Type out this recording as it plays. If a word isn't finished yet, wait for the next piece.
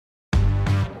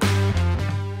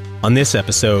on this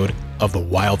episode of the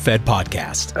WildFed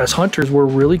podcast. As hunters, we're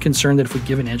really concerned that if we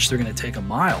give an inch, they're going to take a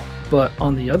mile. But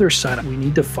on the other side, we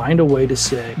need to find a way to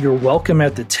say, you're welcome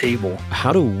at the table.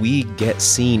 How do we get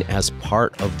seen as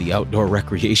part of the outdoor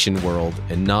recreation world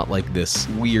and not like this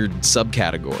weird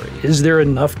subcategory? Is there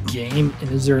enough game and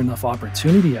is there enough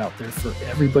opportunity out there for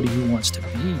everybody who wants to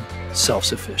be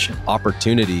self-sufficient?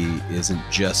 Opportunity isn't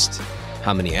just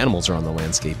how many animals are on the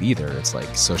landscape either. It's like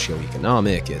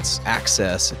socioeconomic, it's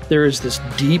access. There is this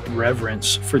deep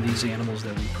reverence for these animals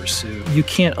that we pursue. You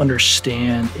can't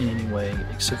understand in any way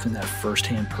except in that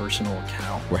firsthand personal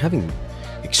account. We're having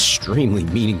extremely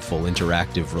meaningful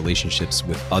interactive relationships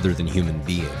with other than human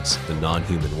beings, the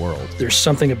non-human world. There's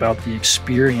something about the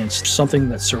experience, something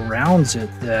that surrounds it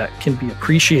that can be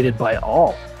appreciated by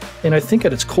all. And I think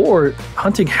at its core,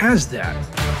 hunting has that.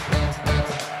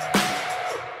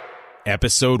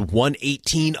 Episode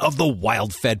 118 of the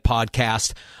WildFed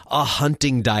podcast, A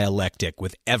Hunting Dialectic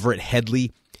with Everett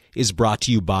Headley, is brought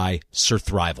to you by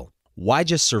Surthrival. Why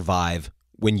just survive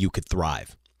when you could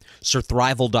thrive?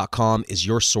 Surthrival.com is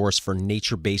your source for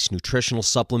nature-based nutritional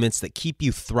supplements that keep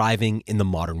you thriving in the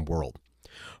modern world.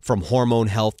 From hormone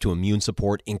health to immune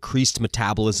support, increased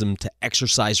metabolism to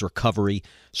exercise recovery,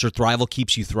 Surthrival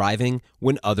keeps you thriving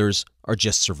when others are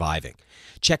just surviving.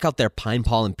 Check out their pine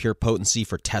pollen pure potency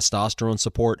for testosterone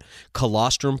support,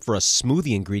 colostrum for a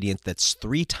smoothie ingredient that's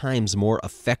 3 times more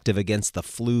effective against the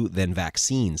flu than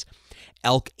vaccines,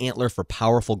 elk antler for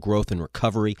powerful growth and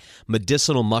recovery,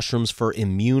 medicinal mushrooms for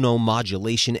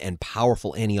immunomodulation and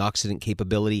powerful antioxidant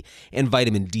capability, and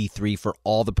vitamin D3 for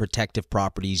all the protective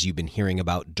properties you've been hearing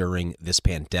about during this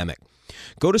pandemic.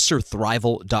 Go to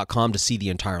surthrival.com to see the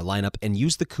entire lineup and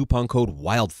use the coupon code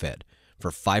WildFed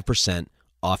for 5%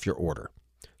 off your order.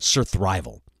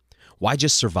 Surthrival. Why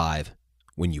just survive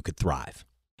when you could thrive?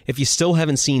 If you still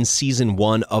haven't seen Season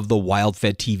 1 of the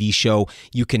WildFed TV show,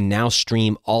 you can now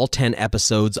stream all 10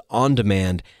 episodes on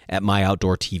demand at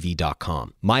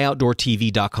myoutdoortv.com.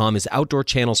 Myoutdoortv.com is Outdoor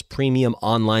Channel's premium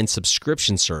online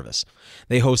subscription service.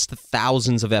 They host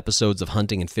thousands of episodes of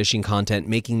hunting and fishing content,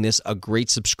 making this a great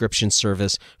subscription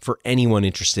service for anyone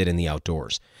interested in the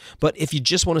outdoors. But if you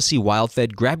just want to see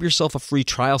WildFed, grab yourself a free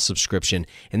trial subscription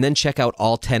and then check out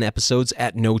all 10 episodes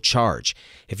at no charge.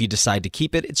 If you decide to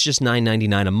keep it, it's just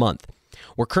 $9.99 a month.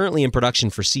 We're currently in production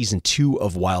for Season 2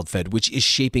 of WildFed, which is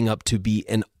shaping up to be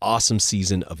an awesome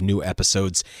season of new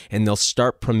episodes, and they'll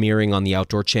start premiering on the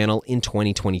Outdoor Channel in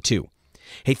 2022.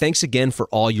 Hey, thanks again for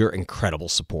all your incredible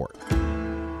support.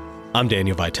 I'm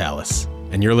Daniel Vitalis,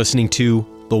 and you're listening to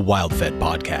the WildFed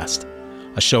podcast,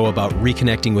 a show about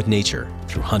reconnecting with nature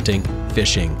through hunting,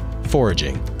 fishing,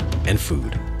 foraging, and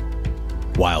food.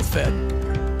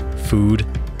 WildFed. Food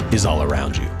is all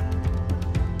around you.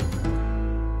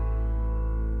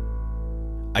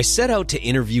 I set out to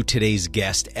interview today's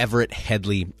guest, Everett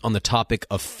Headley, on the topic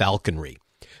of falconry,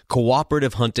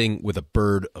 cooperative hunting with a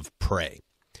bird of prey.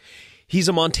 He's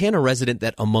a Montana resident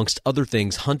that, amongst other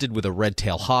things, hunted with a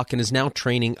red-tailed hawk and is now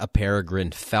training a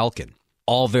peregrine falcon.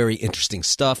 All very interesting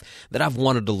stuff that I've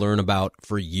wanted to learn about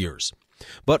for years.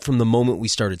 But from the moment we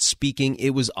started speaking, it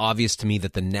was obvious to me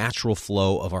that the natural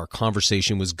flow of our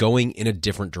conversation was going in a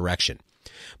different direction.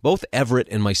 Both Everett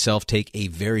and myself take a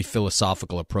very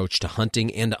philosophical approach to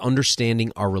hunting and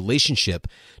understanding our relationship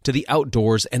to the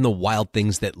outdoors and the wild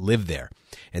things that live there.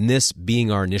 And this,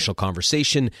 being our initial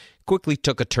conversation, quickly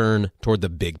took a turn toward the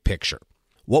big picture.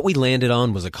 What we landed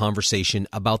on was a conversation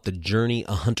about the journey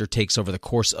a hunter takes over the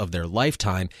course of their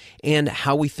lifetime and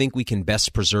how we think we can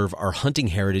best preserve our hunting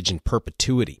heritage in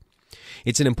perpetuity.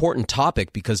 It's an important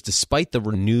topic because despite the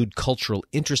renewed cultural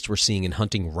interest we're seeing in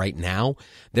hunting right now,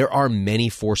 there are many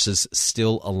forces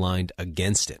still aligned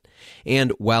against it.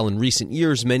 And while in recent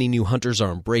years many new hunters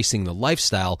are embracing the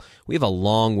lifestyle, we have a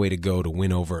long way to go to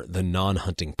win over the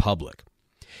non-hunting public.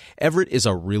 Everett is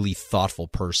a really thoughtful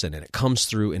person, and it comes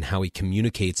through in how he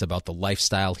communicates about the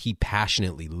lifestyle he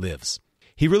passionately lives.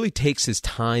 He really takes his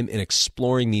time in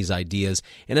exploring these ideas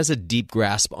and has a deep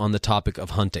grasp on the topic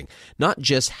of hunting, not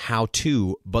just how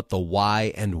to, but the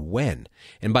why and when.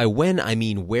 And by when, I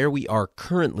mean where we are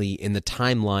currently in the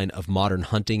timeline of modern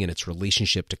hunting and its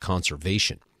relationship to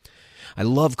conservation. I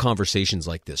love conversations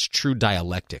like this, true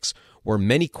dialectics, where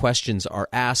many questions are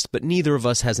asked, but neither of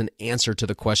us has an answer to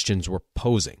the questions we're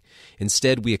posing.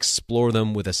 Instead, we explore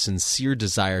them with a sincere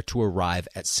desire to arrive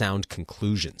at sound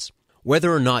conclusions.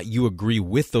 Whether or not you agree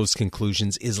with those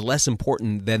conclusions is less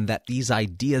important than that these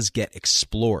ideas get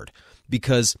explored,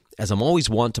 because As I'm always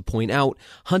wont to point out,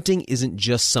 hunting isn't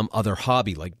just some other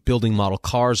hobby like building model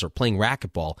cars or playing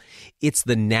racquetball. It's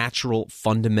the natural,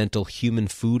 fundamental human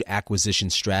food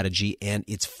acquisition strategy, and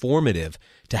it's formative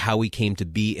to how we came to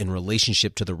be in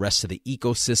relationship to the rest of the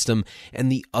ecosystem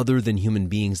and the other than human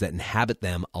beings that inhabit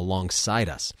them alongside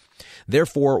us.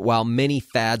 Therefore, while many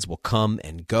fads will come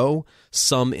and go,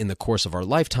 some in the course of our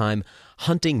lifetime,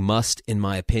 hunting must, in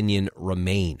my opinion,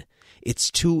 remain.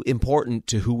 It's too important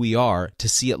to who we are to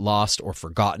see it lost or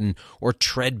forgotten or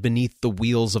tread beneath the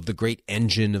wheels of the great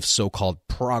engine of so-called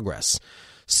progress.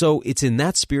 So it's in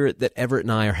that spirit that Everett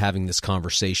and I are having this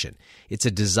conversation. It's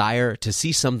a desire to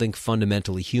see something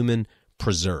fundamentally human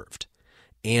preserved.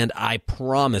 And I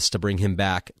promise to bring him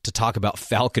back to talk about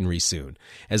falconry soon,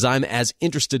 as I'm as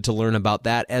interested to learn about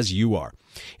that as you are.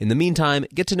 In the meantime,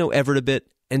 get to know Everett a bit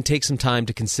and take some time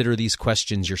to consider these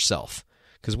questions yourself,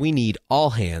 because we need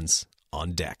all hands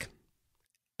on deck.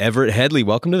 Everett Headley,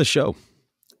 welcome to the show.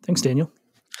 Thanks, Daniel.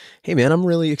 Hey, man, I'm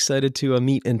really excited to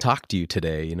meet and talk to you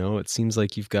today. You know, it seems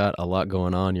like you've got a lot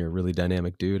going on. You're a really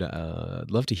dynamic dude.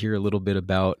 I'd love to hear a little bit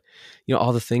about,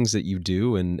 all the things that you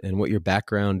do and what your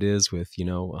background is with,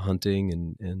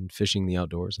 hunting and fishing the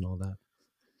outdoors and all that.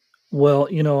 Well,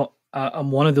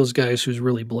 I'm one of those guys who's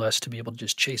really blessed to be able to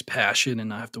just chase passion and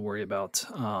not have to worry about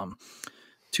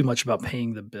too much about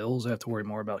paying the bills. I have to worry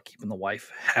more about keeping the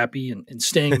wife happy and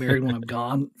staying married when I'm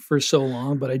gone for so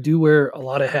long. But I do wear a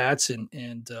lot of hats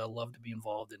and love to be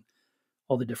involved in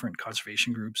all the different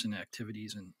conservation groups and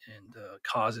activities and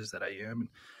causes that I am. And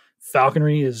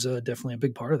falconry is definitely a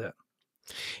big part of that.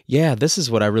 Yeah, this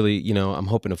is what I really, I'm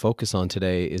hoping to focus on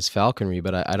today is falconry,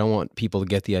 but I don't want people to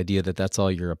get the idea that that's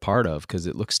all you're a part of, because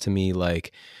it looks to me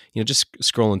like, just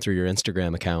scrolling through your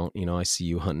Instagram account, I see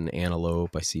you hunting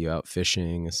antelope, I see you out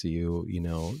fishing, I see you,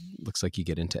 looks like you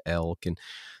get into elk. And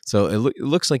so it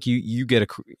looks like you get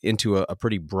into a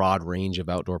pretty broad range of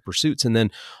outdoor pursuits, and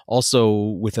then also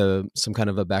with some kind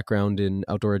of a background in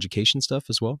outdoor education stuff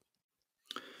as well.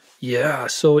 Yeah.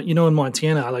 So, in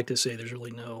Montana, I like to say there's really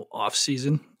no off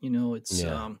season. It's,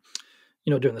 during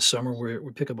the summer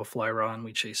we pick up a fly rod and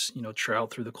we chase,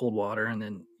 trout through the cold water. And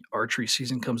then archery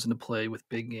season comes into play with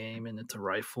big game and into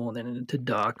rifle and then into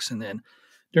ducks. And then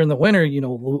during the winter,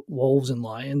 wolves and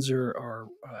lions are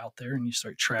out there and you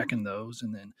start tracking those.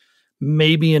 And then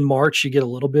maybe in March you get a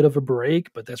little bit of a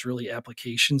break, but that's really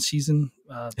application season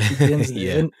begins.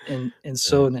 Yeah. And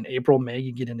so and then April, May,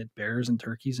 you get into bears and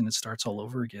turkeys and it starts all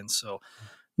over again. So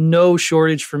no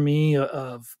shortage for me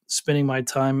of spending my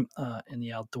time in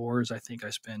the outdoors. I think I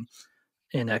spend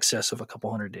in excess of a couple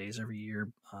hundred days every year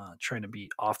trying to be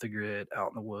off the grid, out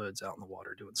in the woods, out in the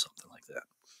water, doing something like that.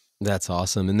 That's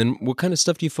awesome. And then what kind of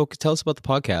stuff do you focus? Tell us about the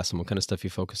podcast and what kind of stuff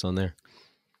you focus on there.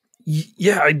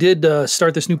 Yeah, I did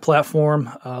start this new platform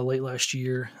late last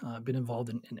year. I've been involved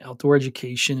in outdoor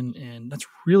education, and that's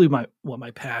really what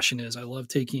my passion is. I love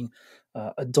taking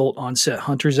adult onset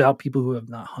hunters out, people who have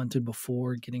not hunted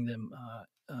before, getting them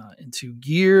into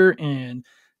gear and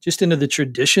just into the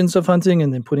traditions of hunting,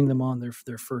 and then putting them on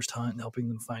their first hunt and helping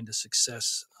them find a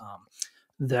success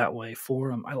that way for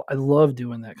them. I love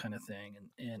doing that kind of thing,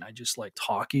 and I just like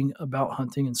talking about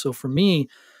hunting. And so for me,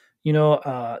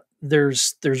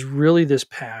 there's really this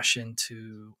passion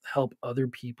to help other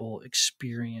people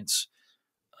experience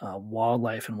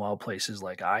wildlife and wild places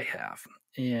like I have.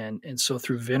 And so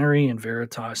through Venery and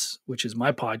Veritas, which is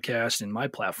my podcast and my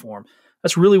platform,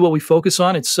 that's really what we focus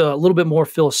on. It's a little bit more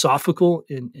philosophical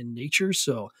in nature.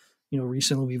 So,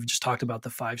 recently we've just talked about the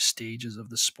 5 stages of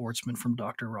the sportsman from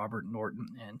Dr. Robert Norton.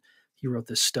 And he wrote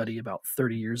this study about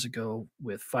 30 years ago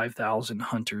with 5,000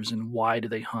 hunters and why do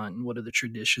they hunt and what are the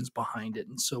traditions behind it.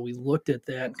 And so we looked at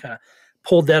that and kind of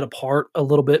pulled that apart a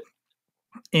little bit.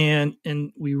 And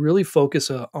we really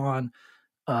focus on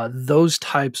those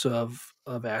types of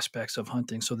aspects of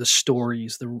hunting. So the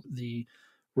stories, the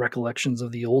recollections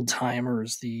of the old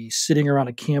timers, the sitting around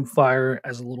a campfire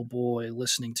as a little boy,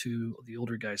 listening to the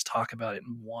older guys talk about it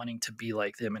and wanting to be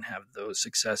like them and have those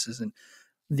successes, and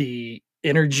the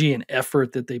energy and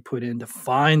effort that they put in to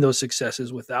find those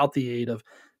successes without the aid of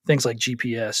things like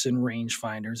GPS and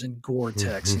rangefinders and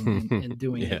Gore-Tex and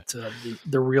doing it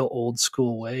the real old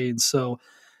school way. And so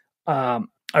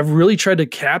I've really tried to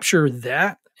capture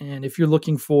that. And if you're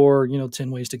looking for, 10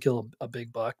 ways to kill a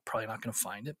big buck, probably not going to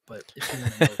find it. But if you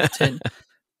want to know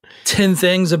 10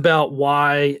 things about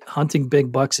why hunting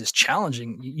big bucks is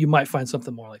challenging, you might find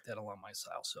something more like that along my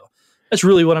style. So that's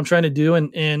really what I'm trying to do. And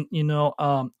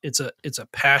it's a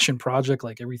passion project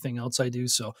like everything else I do.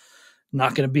 So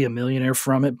not going to be a millionaire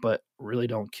from it, but really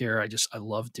don't care. I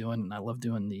love doing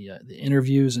the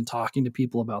interviews and talking to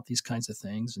people about these kinds of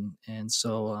things. And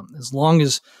so as long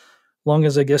as long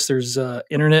as I guess there's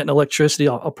internet and electricity,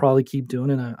 I'll probably keep doing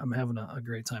it. I'm having a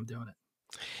great time doing it.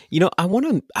 I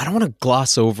don't want to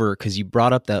gloss over, because you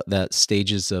brought up that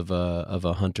stages of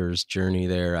a hunter's journey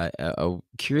there. I'm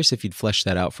curious if you'd flesh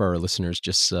that out for our listeners.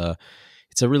 Just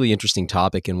it's a really interesting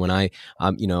topic, and when I'm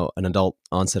an adult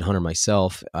onset hunter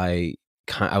myself, I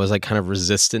was like kind of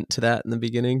resistant to that in the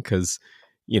beginning, because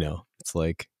it's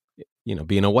like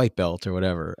being a white belt or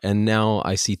whatever, and now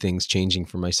I see things changing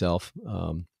for myself.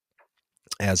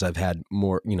 As I've had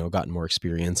more, gotten more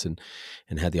experience and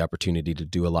had the opportunity to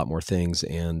do a lot more things,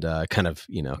 and kind of,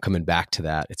 coming back to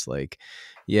that, it's like,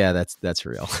 yeah, that's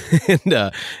real.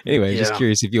 And anyway, just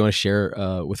curious if you want to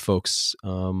share with folks a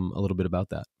little bit about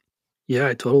that. Yeah,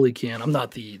 I totally can. I'm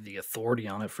not the authority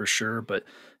on it for sure, but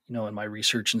in my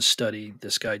research and study,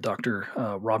 this guy, Dr.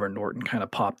 Robert Norton, kind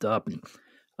of popped up, and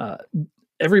uh,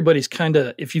 everybody's kind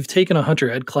of, if you've taken a hunter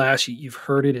ed class, you've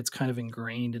heard it. It's kind of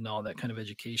ingrained in all that kind of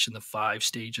education, the 5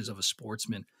 stages of a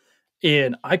sportsman.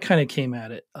 And I kind of came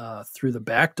at it through the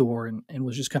back door, and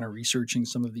was just kind of researching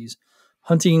some of these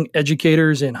hunting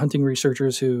educators and hunting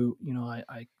researchers who,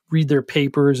 I read their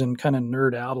papers and kind of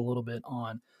nerd out a little bit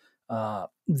on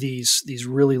these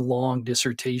really long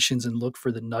dissertations and look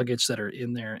for the nuggets that are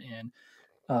in there. And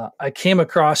I came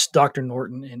across Dr.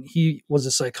 Norton, and he was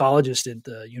a psychologist at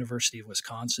the University of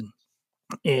Wisconsin.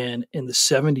 And in the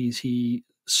 70s, he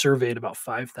surveyed about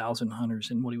 5,000 hunters.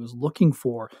 And what he was looking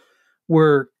for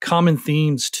were common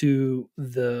themes to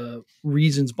the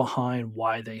reasons behind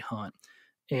why they hunt.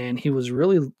 And he was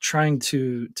really trying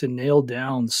to nail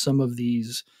down some of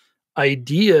these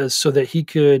ideas so that he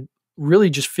could really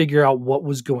just figure out what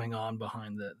was going on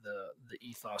behind the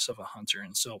ethos of a hunter.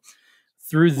 And so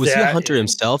through was he a hunter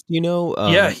himself?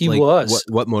 Yeah, he was.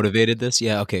 What motivated this?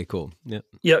 Yeah. Okay. Cool. Yeah.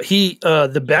 Yeah. He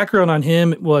the background on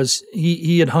him was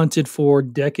he had hunted for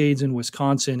decades in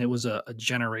Wisconsin. It was a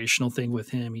generational thing with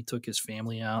him. He took his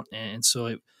family out, and so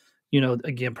it,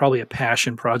 again, probably a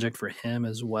passion project for him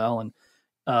as well. And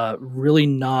really,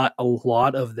 not a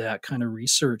lot of that kind of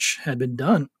research had been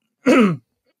done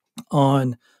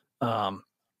on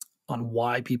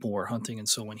why people were hunting. And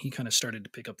so when he kind of started to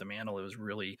pick up the mantle, it was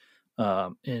really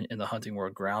in the hunting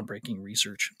world, groundbreaking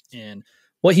research. And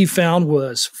what he found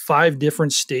was 5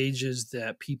 different stages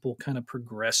that people kind of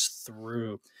progress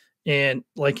through. And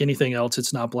like anything else,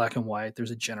 it's not black and white. There's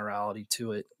a generality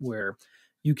to it where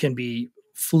you can be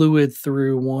fluid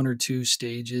through 1 or 2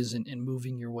 stages and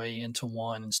moving your way into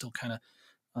one, and still kind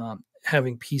of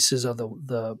having pieces of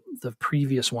the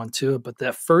previous one to it. But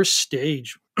that first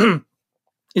stage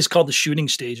is called the shooting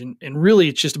stage. And really,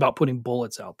 it's just about putting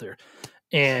bullets out there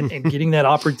and getting that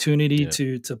opportunity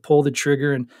to pull the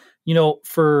trigger. And,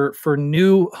 for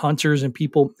new hunters and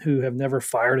people who have never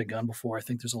fired a gun before, I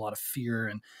think there's a lot of fear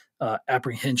and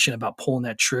apprehension about pulling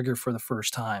that trigger for the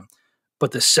first time.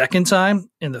 But the second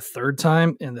time and the third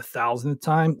time and the 1,000th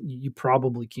time, you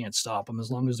probably can't stop them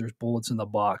as long as there's bullets in the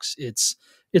box. It's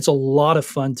a lot of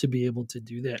fun to be able to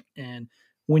do that. And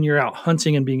when you're out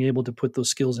hunting and being able to put those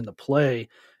skills into play,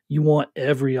 you want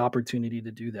every opportunity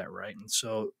to do that, right? And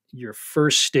so your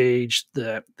first stage,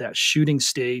 that shooting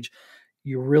stage,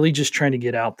 you're really just trying to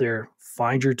get out there,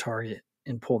 find your target,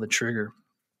 and pull the trigger.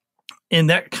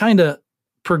 And that kind of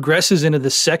progresses into the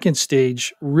second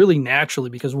stage really naturally,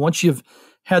 because once you've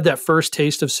had that first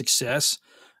taste of success,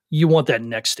 you want that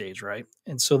next stage, right?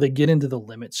 And so they get into the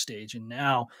limit stage. And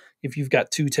now if you've got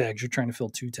 2 tags, you're trying to fill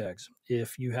 2 tags.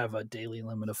 If you have a daily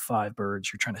limit of 5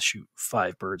 birds, you're trying to shoot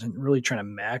 5 birds, and really trying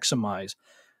to maximize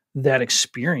that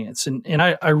experience. And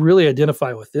I really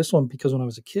identify with this one, because when I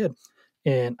was a kid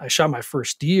and I shot my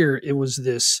first deer, it was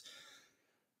this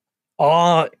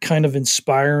awe kind of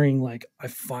inspiring, like, I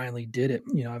finally did it.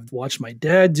 I've watched my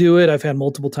dad do it. I've had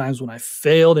multiple times when I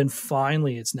failed, and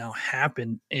finally it's now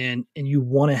happened. And you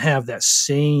want to have that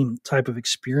same type of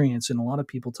experience. And a lot of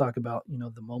people talk about,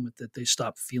 the moment that they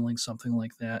stop feeling something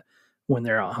like that when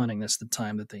they're out hunting, that's the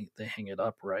time that they hang it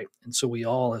up, right? And so we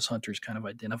all, as hunters, kind of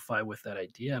identify with that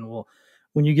idea. And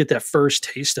when you get that first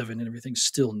taste of it and everything's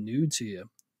still new to you,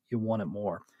 you want it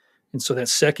more. And so that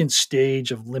second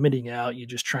stage of limiting out, you're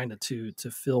just trying to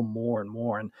fill more and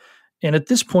more. And at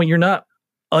this point, you're not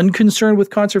unconcerned with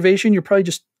conservation. You're probably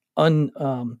just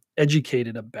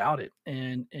uneducated about it.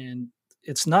 And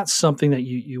it's not something that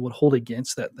you would hold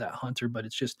against that hunter, but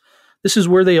it's just, this is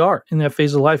where they are in that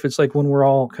phase of life. It's like when we're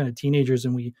all kind of teenagers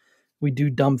and we do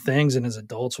dumb things, and as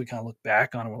adults, we kind of look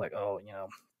back on it. We're like, oh,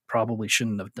 probably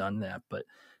shouldn't have done that. But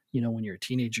when you're a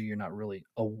teenager, you're not really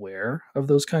aware of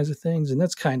those kinds of things. And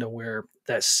that's kind of where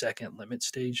that second limit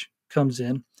stage comes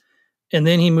in. And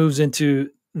then he moves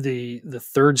into the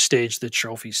third stage, the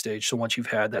trophy stage. So once you've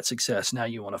had that success, now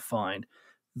you want to find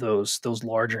those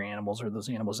larger animals, or those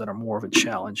animals that are more of a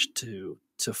challenge to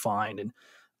find. And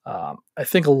I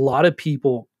think a lot of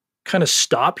people kind of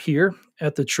stop here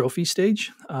at the trophy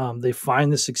stage. They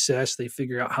find the success, they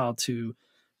figure out how to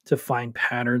find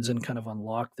patterns and kind of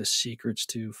unlock the secrets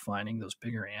to finding those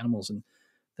bigger animals, and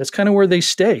that's kind of where they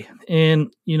stay.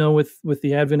 And with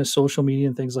the advent of social media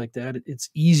and things like that, it's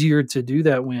easier to do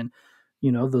that when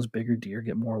those bigger deer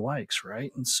get more likes,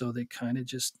 right? And so they kind of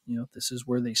just this is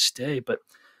where they stay. But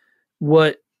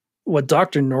what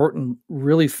Dr. Norton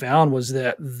really found was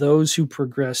that those who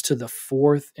progress to the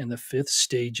fourth and the fifth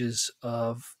stages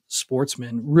of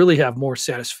sportsmen really have more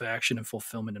satisfaction and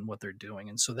fulfillment in what they're doing.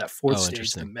 And so that fourth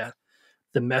stage,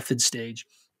 the method stage,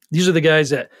 these are the guys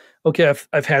that, okay,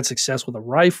 I've had success with a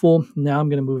rifle. Now I'm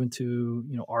going to move into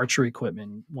archery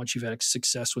equipment. Once you've had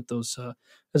success with those,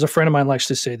 as a friend of mine likes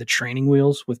to say, the training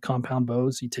wheels with compound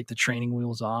bows, you take the training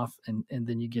wheels off, and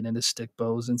then you get into stick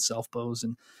bows and self bows,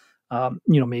 and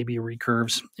maybe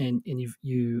recurves, and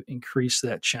you increase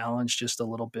that challenge just a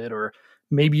little bit. Or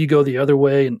maybe you go the other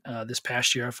way. And this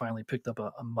past year, I finally picked up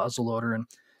a muzzleloader and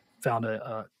found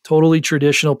a totally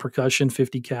traditional percussion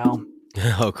 50 cal.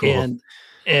 Oh, cool.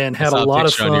 And had a lot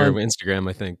of fun on your Instagram,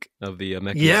 I think, of the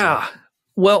mechanism. Yeah.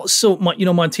 Well, so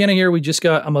Montana here, we just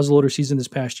got a muzzleloader season this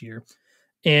past year,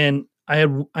 and I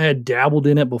had dabbled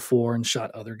in it before and shot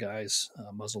other guys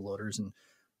muzzleloaders, and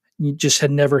you just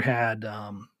had never had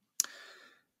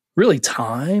really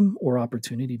time or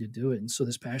opportunity to do it. And so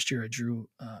this past year, I drew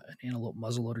an antelope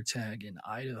muzzleloader tag in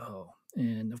Idaho,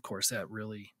 and of course, that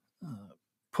really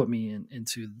put me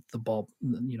into the ball,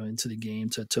 into the game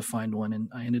to find one. And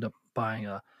I ended up buying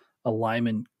a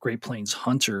Lyman Great Plains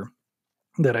Hunter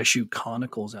that I shoot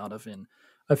conicals out of. And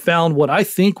I found what I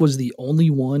think was the only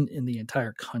one in the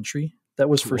entire country that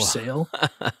was for sale.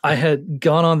 I had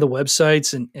gone on the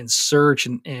websites and search,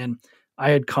 and I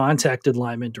had contacted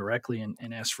Lyman directly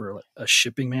and asked for a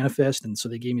shipping manifest. And so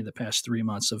they gave me the past 3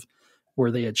 months of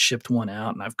where they had shipped one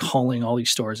out, and I'm calling all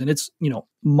these stores, and it's,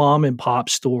 mom and pop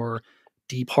store,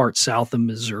 deep heart south of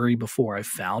Missouri, before I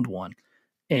found one.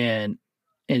 And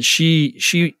she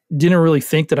didn't really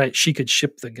think that she could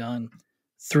ship the gun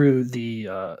through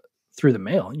the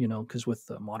mail, because with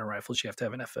the modern rifles, you have to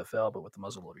have an FFL, but with the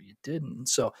muzzleloader, you didn't. And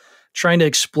so trying to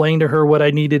explain to her what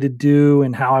I needed to do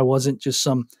and how I wasn't just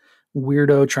some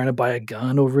weirdo trying to buy a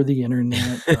gun over the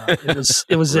internet.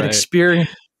 It was an experience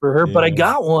for her, but I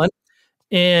got one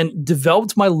and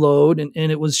developed my load. And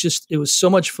it was so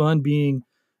much fun being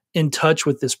in touch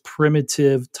with this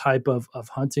primitive type of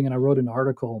hunting. And I wrote an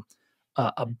article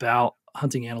about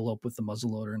hunting antelope with the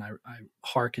muzzleloader. And I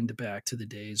hearkened back to the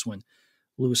days when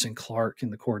Lewis and Clark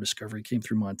and the Core Discovery came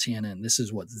through Montana, and this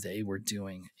is what they were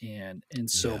doing. And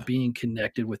so being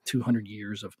connected with 200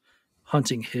 years of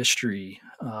hunting history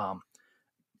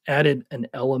added an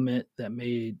element that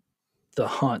made the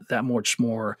hunt that much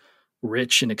more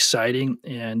rich and exciting.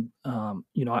 And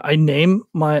I name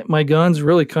my guns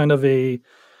really kind of a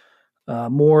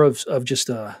more of just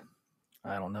a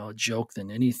joke than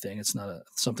anything. It's not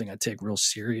something I take real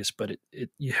serious, but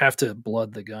you have to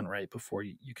blood the gun right before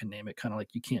you can name it. Kind of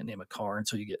like you can't name a car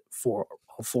until you get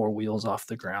all four wheels off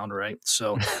the ground, right?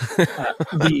 So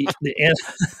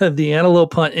the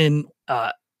antelope hunt in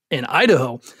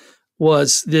Idaho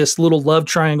was this little love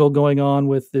triangle going on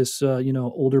with this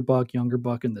older buck, younger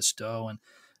buck, and the doe, and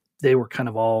they were kind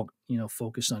of all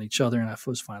focused on each other. And I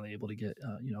was finally able to get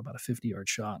about a 50-yard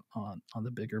shot on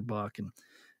the bigger buck, and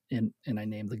I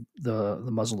named the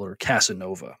muzzleloader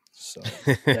Casanova. So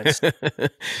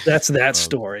that's that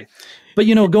story. But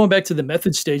going back to the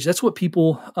method stage, that's what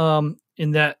people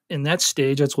in that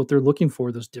stage, that's what they're looking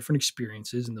for, those different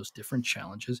experiences and those different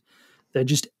challenges that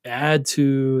just add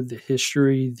to the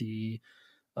history, the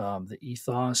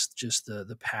ethos, just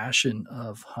the passion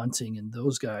of hunting. And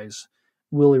those guys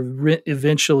will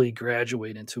eventually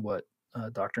graduate into what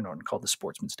Dr. Norton called the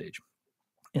sportsman stage.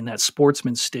 And that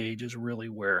sportsman stage is really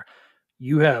where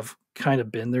you have kind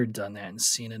of been there, done that, and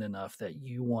seen it enough that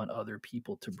you want other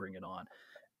people to bring it on.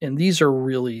 And these are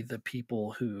really the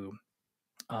people who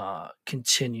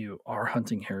continue our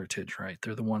hunting heritage, right?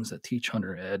 They're the ones that teach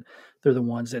hunter ed. They're the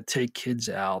ones that take kids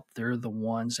out. They're the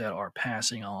ones that are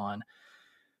passing on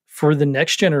for the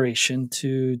next generation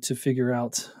to figure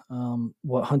out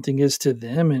what hunting is to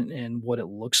them and what it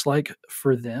looks like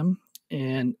for them.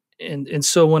 And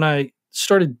so when I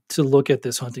started to look at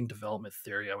this hunting development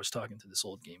theory, I was talking to this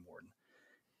old game warden,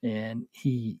 and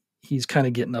he's kind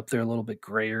of getting up there a little bit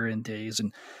grayer in days,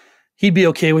 and he'd be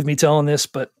okay with me telling this,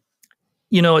 but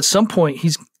at some point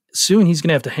he's going to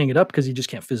have to hang it up because he just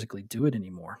can't physically do it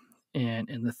anymore. And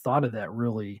the thought of that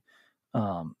really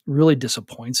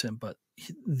disappoints him, but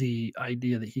the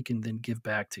idea that he can then give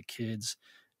back to kids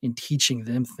in teaching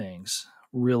them things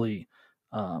really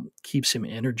keeps him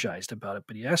energized about it.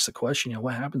 But he asked the question,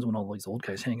 what happens when all these old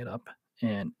guys hang it up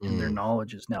and their Mm.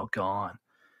 knowledge is now gone?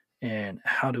 And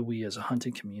how do we as a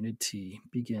hunting community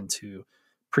begin to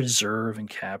preserve and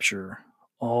capture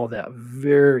all that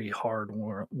very hard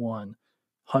won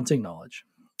hunting knowledge?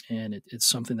 And it's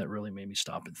something that really made me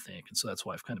stop and think. And so that's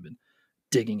why I've kind of been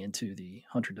digging into the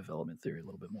hunter development theory a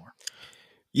little bit more.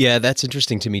 Yeah, that's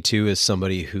interesting to me too, as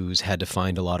somebody who's had to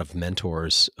find a lot of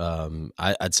mentors.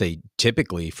 I'd say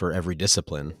typically for every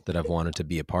discipline that I've wanted to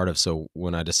be a part of. So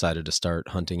when I decided to start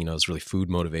hunting, I was really food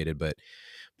motivated, but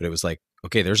it was like,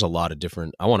 okay, there's a lot of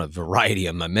different, I want a variety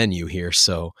on my menu here.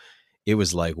 So it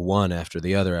was like one after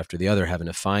the other, having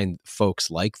to find folks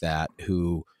like that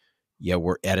who,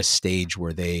 were at a stage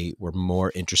where they were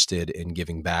more interested in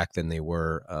giving back than they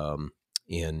were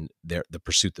in the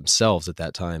pursuit themselves at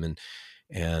that time.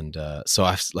 And so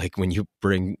I like when you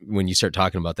start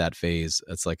talking about that phase,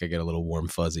 it's like I get a little warm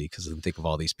fuzzy because I think of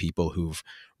all these people who've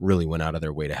really went out of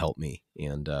their way to help me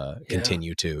and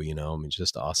continue to, I mean, it's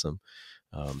just awesome.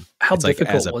 How it's like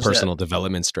as difficult a was personal that?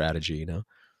 development strategy,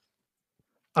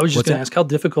 I was just What's going to that? ask, how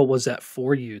difficult was that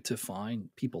for you to find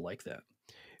people like that?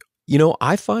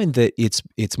 I find that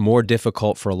it's more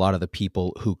difficult for a lot of the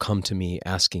people who come to me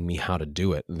asking me how to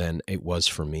do it than it was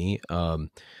for me. I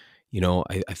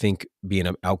think being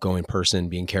an outgoing person,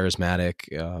 being charismatic,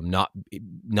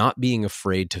 not being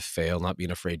afraid to fail, not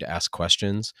being afraid to ask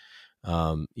questions.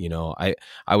 I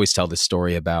always tell this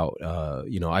story about,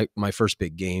 my first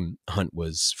big game hunt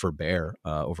was for bear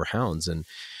over hounds. And,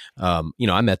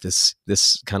 I met this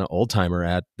kind of old timer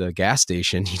at the gas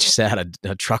station. He just had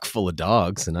a truck full of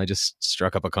dogs, and I just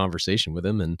struck up a conversation with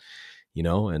him, and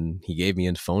he gave me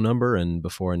a phone number, and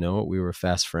before I know it, we were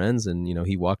fast friends. And,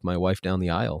 he walked my wife down the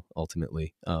aisle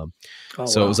ultimately. Oh,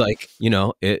 So it was wow.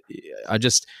 like, I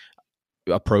just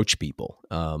approach people.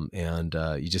 And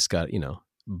you just got,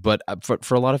 but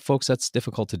for a lot of folks, that's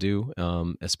difficult to do,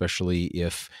 especially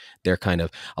if they're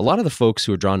a lot of the folks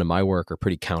who are drawn to my work are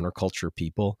pretty counterculture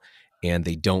people, and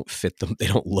they don't fit them. They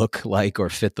don't look like or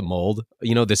fit the mold.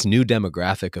 This new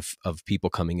demographic of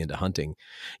people coming into hunting.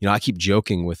 I keep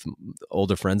joking with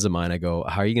older friends of mine. I go,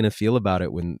 how are you going to feel about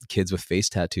it when kids with face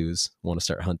tattoos want to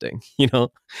start hunting?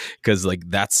 Because like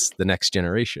that's the next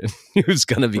generation who's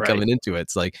going to be Right. coming into it.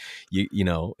 It's like,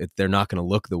 they're not going to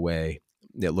look the way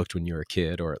it looked when you were a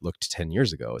kid, or it looked 10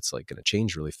 years ago. It's like going to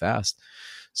change really fast.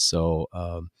 So,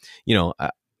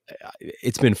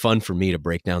 it's been fun for me to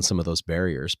break down some of those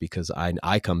barriers, because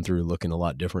I come through looking a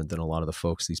lot different than a lot of the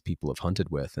folks these people have hunted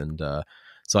with. And,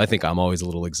 so I think I'm always a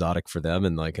little exotic for them.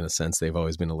 And like, in a sense, they've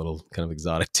always been a little kind of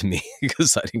exotic to me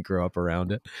because I didn't grow up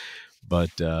around it.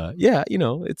 But,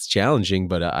 it's challenging,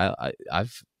 but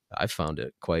I've found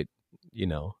it quite,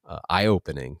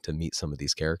 eye-opening to meet some of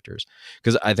these characters,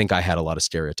 because I think I had a lot of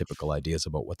stereotypical ideas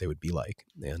about what they would be like,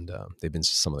 and they've been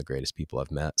some of the greatest people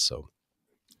I've met. So,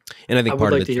 and I I think would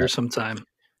part of like it's to hear that. sometime.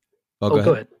 Oh, Oh, go go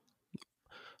ahead. ahead.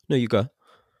 No, you go.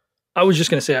 I was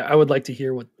just going to say, I would like to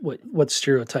hear what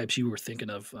stereotypes you were thinking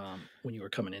of when you were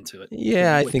coming into it,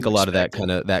 Yeah, I what think you a lot of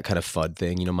expected. that kind of FUD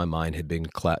thing. My mind had been,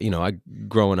 I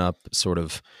growing up sort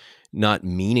of not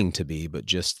meaning to be, but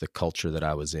just the culture that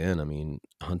I was in. I mean,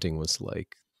 hunting was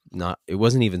like not. It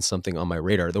wasn't even something on my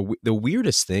radar. The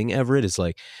weirdest thing, Everett, is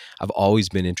like I've always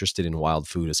been interested in wild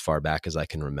food as far back as I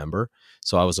can remember.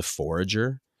 So I was a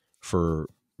forager for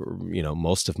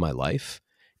most of my life,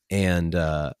 and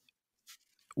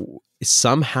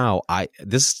somehow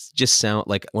this just sound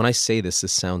like, when I say this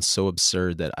sounds so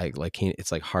absurd that I like can't,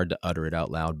 it's like hard to utter it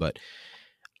out loud, but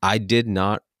I did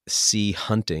not see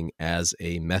hunting as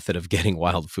a method of getting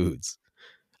wild foods.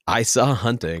 I saw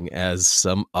hunting as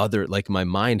some other, like my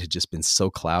mind had just been so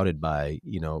clouded by,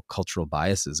 cultural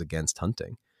biases against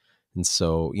hunting. And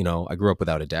so, I grew up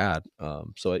without a dad.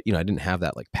 So, I didn't have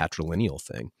that like patrilineal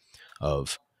thing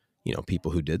of,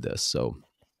 people who did this. So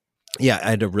yeah, I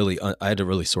had to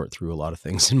really sort through a lot of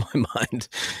things in my mind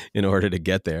in order to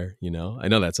get there. I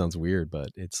know that sounds weird, but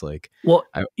it's like, Well,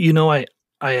 I,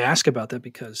 I ask about that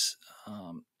because,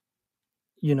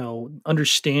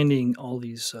 understanding all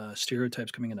these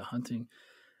stereotypes coming into hunting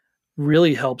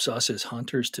really helps us as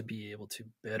hunters to be able to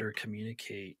better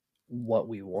communicate what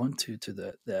we want to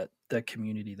that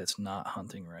community that's not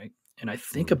hunting, right? And I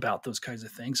think mm, about those kinds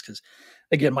of things because,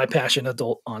 again, my passion,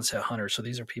 adult onset hunters. So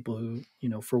these are people who,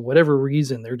 for whatever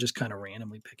reason, they're just kind of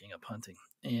randomly picking up hunting,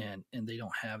 and they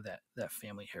don't have that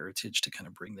family heritage to kind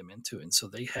of bring them into it, and so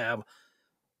they have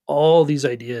all these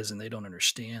ideas, and they don't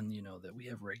understand, that we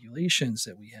have regulations,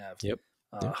 that we have yep.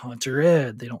 hunter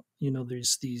ed. They don't,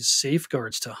 there's these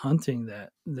safeguards to hunting that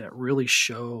really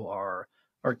show our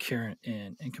care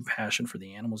and compassion for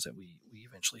the animals that we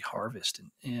eventually harvest.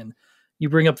 And you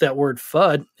bring up that word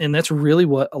FUD, and that's really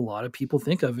what a lot of people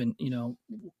think of. And,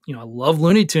 I love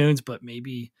Looney Tunes, but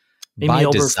maybe by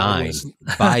Elmer design, was...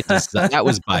 by design, that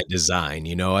was by design,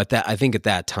 I think at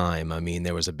that time, I mean,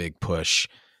 there was a big push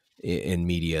in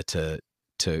media to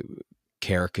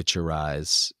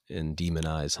caricaturize and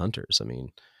demonize hunters. I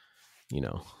mean,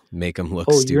 make them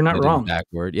look stupid you're not wrong. and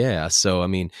backward. Yeah. So, I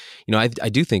mean, I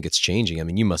do think it's changing. I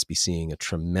mean, you must be seeing a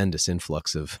tremendous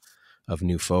influx of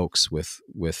new folks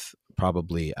with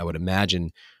probably, I would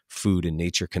imagine, food and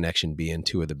nature connection being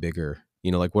two of the bigger,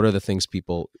 like what are the things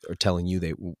people are telling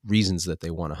you reasons that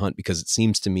they want to hunt? Because it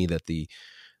seems to me that the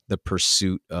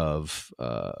pursuit of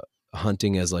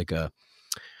hunting as like a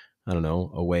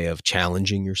way of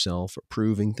challenging yourself or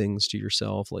proving things to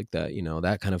yourself like that,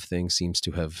 that kind of thing seems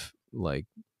to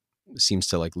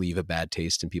leave a bad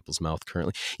taste in people's mouth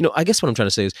currently. I guess what I'm trying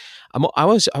to say is I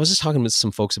was just talking with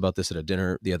some folks about this at a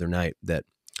dinner the other night, that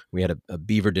we had a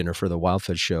beaver dinner for the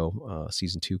WildFed show,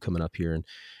 season 2 coming up here.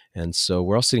 And so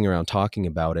we're all sitting around talking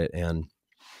about it. And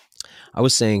I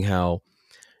was saying how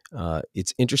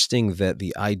it's interesting that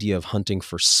the idea of hunting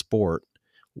for sport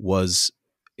was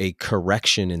a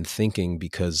correction in thinking,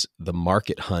 because the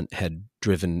market hunt had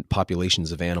driven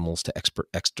populations of animals to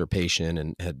extirpation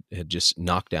and had just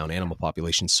knocked down animal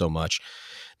populations so much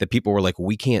that people were like,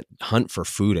 we can't hunt for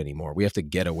food anymore. We have to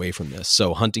get away from this.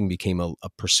 So hunting became a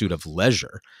pursuit of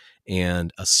leisure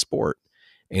and a sport.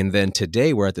 And then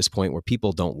today we're at this point where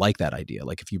people don't like that idea.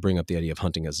 Like if you bring up the idea of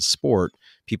hunting as a sport,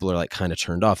 people are like kind of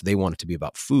turned off. They want it to be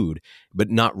about food, but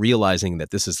not realizing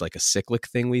that this is like a cyclic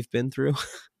thing we've been through.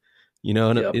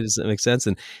 And Yep. does that make sense?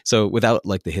 And so without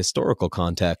like the historical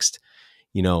context,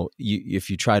 if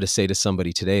you try to say to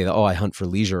somebody today, oh, I hunt for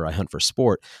leisure, I hunt for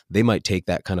sport, they might take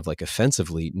that kind of like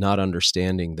offensively, not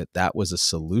understanding that was a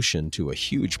solution to a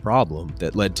huge problem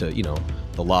that led to,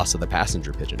 the loss of the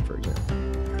passenger pigeon, for example.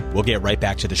 We'll get right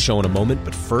back to the show in a moment,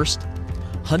 but first,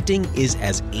 hunting is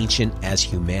as ancient as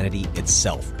humanity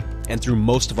itself. And through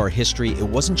most of our history, it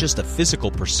wasn't just a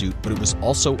physical pursuit, but it was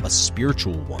also a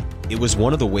spiritual one. It was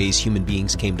one of the ways human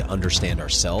beings came to understand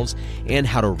ourselves and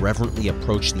how to reverently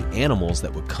approach the animals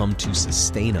that would come to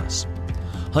sustain us.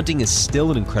 Hunting is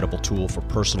still an incredible tool for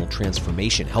personal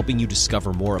transformation, helping you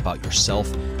discover more about yourself,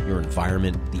 your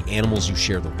environment, the animals you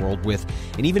share the world with,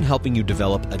 and even helping you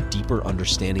develop a deeper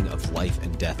understanding of life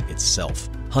and death itself.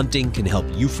 Hunting can help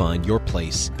you find your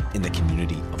place in the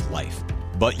community of life.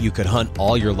 But you could hunt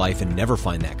all your life and never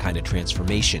find that kind of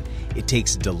transformation. It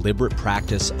takes deliberate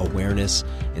practice, awareness,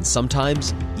 and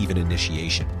sometimes even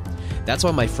initiation. That's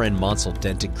why my friend Monsell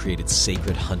Denton created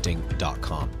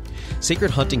sacredhunting.com.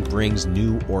 Sacred Hunting brings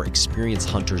new or experienced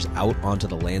hunters out onto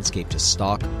the landscape to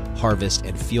stalk, harvest,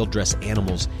 and field dress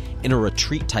animals in a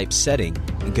retreat-type setting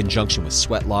in conjunction with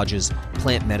sweat lodges,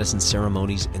 plant medicine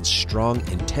ceremonies, and strong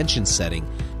intention setting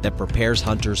that prepares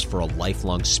hunters for a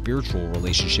lifelong spiritual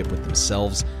relationship with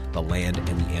themselves, the land,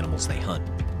 and the animals they hunt.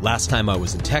 Last time I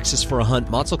was in Texas for a hunt,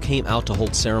 Monsell came out to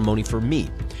hold ceremony for me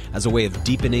as a way of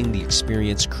deepening the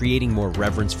experience, creating more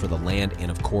reverence for the land, and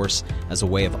of course, as a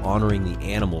way of honoring the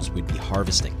animals we'd be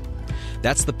harvesting.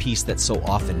 That's the piece that's so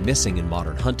often missing in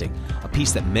modern hunting, a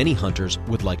piece that many hunters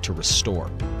would like to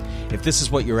restore. If this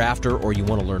is what you're after or you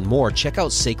want to learn more, check out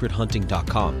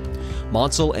sacredhunting.com.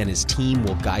 Monsell and his team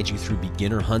will guide you through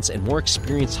beginner hunts, and more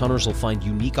experienced hunters will find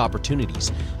unique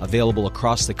opportunities available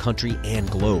across the country and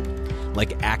globe,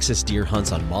 like access deer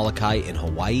hunts on Molokai in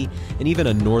Hawaii, and even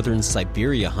a northern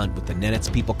Siberia hunt with the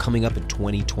Nenets people coming up in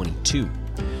 2022.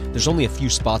 There's only a few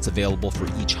spots available for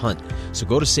each hunt, so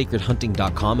go to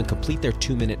sacredhunting.com and complete their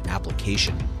 2-minute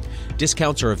application.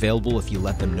 Discounts are available if you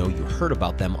let them know you heard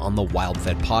about them on the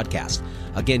WildFed podcast.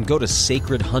 Again, go to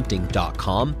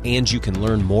sacredhunting.com, and you can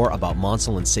learn more about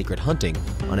Monsell and Sacred Hunting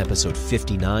on episode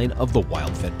 59 of the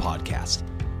WildFed podcast.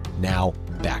 Now,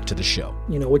 back to the show.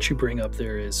 What you bring up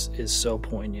there is so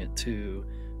poignant to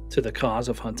the cause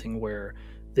of hunting, where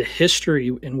the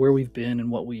history and where we've been and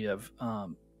what we have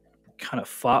kind of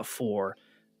fought for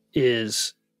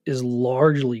is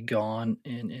largely gone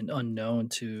and unknown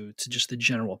to just the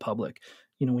general public.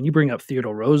 When you bring up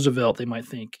Theodore Roosevelt, they might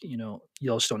think,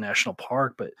 Yellowstone National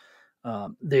Park, but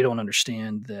they don't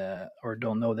understand that, or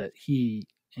don't know that he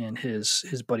and his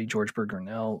buddy George Bird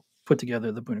Grinnell put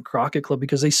together the Boone and Crockett Club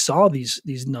because they saw these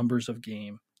numbers of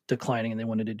game declining and they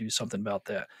wanted to do something about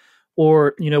that.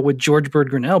 Or, with George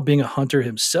Bird Grinnell being a hunter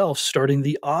himself, starting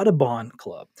the Audubon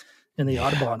Club and the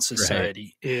Audubon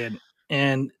Society. Right.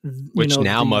 And which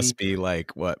now must be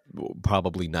like what,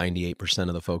 probably 98%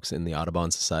 of the folks in the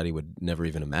Audubon Society would never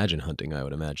even imagine hunting, I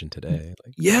would imagine today.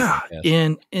 Like, yeah.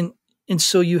 And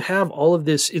so you have all of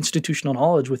this institutional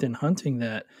knowledge within hunting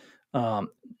that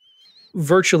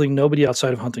virtually nobody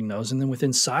outside of hunting knows. And then within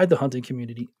inside the hunting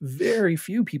community, very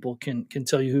few people can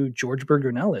tell you who George Bird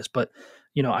Grinnell is. But,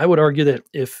 I would argue that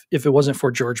if it wasn't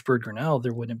for George Bird Grinnell,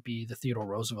 there wouldn't be the Theodore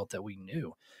Roosevelt that we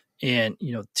knew. And,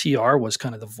 TR was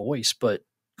kind of the voice, but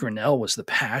Grinnell was the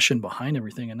passion behind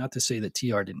everything. And not to say that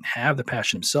TR didn't have the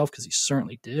passion himself, because he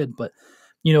certainly did. But,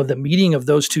 the meeting of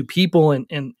those two people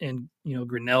and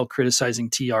Grinnell criticizing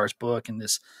TR's book, and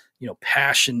this,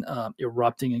 passion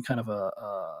erupting in kind of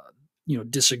a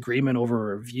disagreement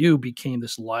over a review, became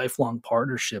this lifelong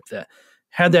partnership that,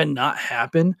 had that not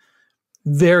happened,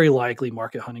 very likely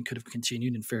market hunting could have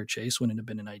continued, and fair chase wouldn't have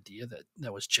been an idea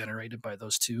that was generated by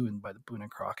those two and by the Boone and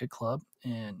Crockett Club,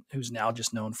 and who's now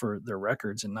just known for their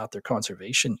records and not their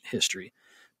conservation history.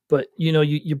 But,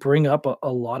 you bring up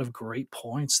a lot of great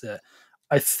points that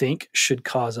I think should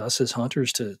cause us as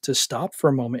hunters to stop for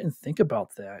a moment and think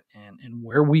about that, and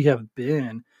where we have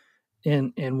been.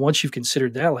 And once you've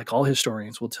considered that, like all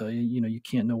historians will tell you, you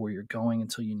can't know where you're going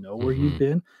until you know where you've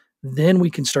been. Then we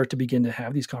can start to begin to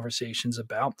have these conversations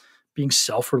about being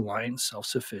self-reliant,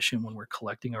 self-sufficient when we're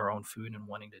collecting our own food and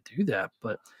wanting to do that.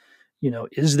 But,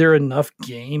 is there enough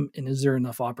game and is there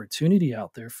enough opportunity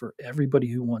out there for everybody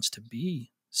who wants to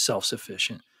be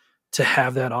self-sufficient to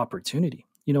have that opportunity?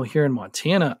 Here in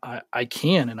Montana, I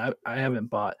can, and I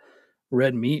haven't bought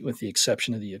red meat, with the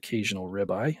exception of the occasional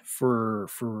ribeye, for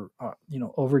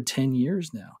over 10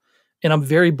 years now. And I'm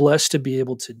very blessed to be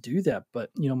able to do that.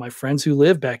 But, my friends who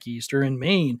live back east or in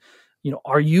Maine,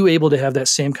 are you able to have that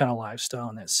same kind of lifestyle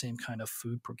and that same kind of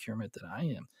food procurement that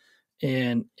I am?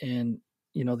 And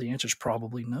the answer is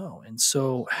probably no. And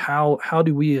so how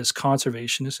do we as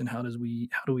conservationists, and how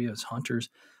do we as hunters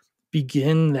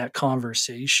begin that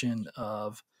conversation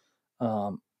of,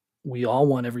 we all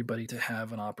want everybody to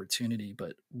have an opportunity,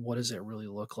 but what does it really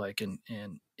look like?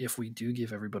 And if we do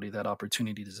give everybody that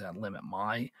opportunity, does that limit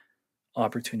my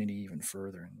opportunity even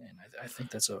further? And I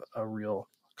think that's a real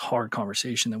hard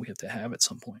conversation that we have to have at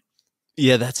some point.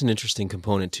 Yeah, that's an interesting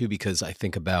component too, because I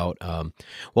think about,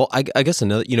 I guess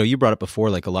another, you brought up before,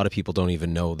 like a lot of people don't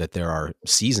even know that there are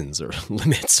seasons or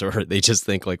limits, or they just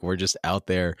think like we're just out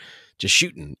there just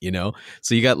shooting,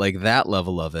 So you got like that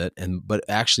level of it. But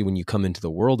actually when you come into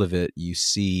the world of it, you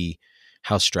see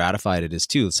how stratified it is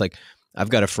too. It's like, I've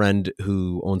got a friend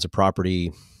who owns a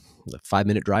property a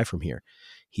 5-minute drive from here.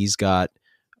 He's got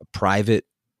a private,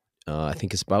 I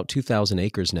think it's about 2,000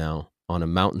 acres now on a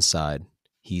mountainside.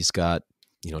 He's got,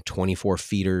 24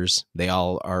 feeders. They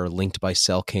all are linked by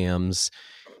cell cams.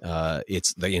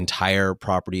 It's the entire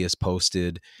property is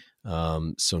posted.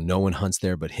 So no one hunts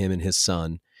there but him and his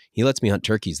son. He lets me hunt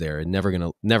turkeys there, and never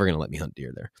gonna let me hunt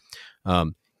deer there.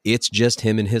 It's just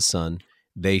him and his son.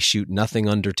 They shoot nothing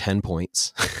under 10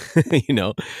 points.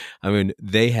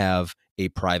 They have a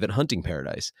private hunting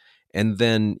paradise. And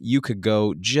then you could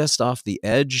go just off the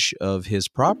edge of his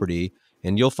property,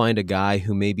 and you'll find a guy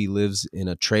who maybe lives in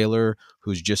a trailer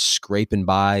who's just scraping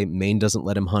by. Maine doesn't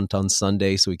let him hunt on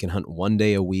Sunday, so he can hunt one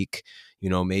day a week.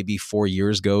 Maybe 4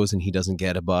 years goes and he doesn't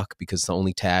get a buck because it's the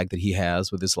only tag that he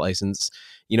has with his license.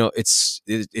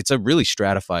 It's a really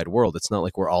stratified world. It's not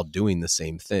like we're all doing the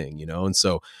same thing, And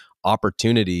so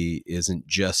opportunity isn't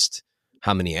just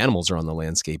how many animals are on the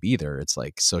landscape either. It's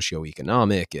like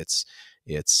socioeconomic, it's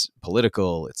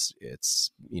political,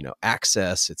 it's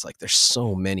access. It's like there's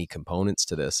so many components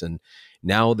to this. And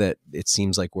now that it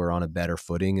seems like we're on a better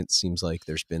footing, it seems like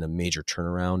there's been a major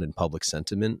turnaround in public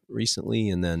sentiment recently.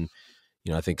 And then,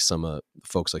 I think some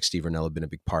folks like Steve Rinell have been a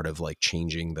big part of like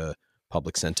changing the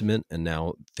public sentiment. And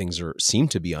now things seem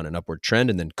to be on an upward trend.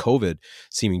 And then COVID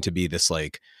seeming to be this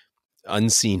like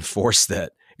unseen force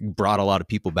that brought a lot of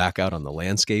people back out on the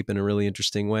landscape in a really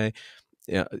interesting way.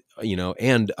 Yeah,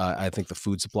 and I think the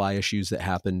food supply issues that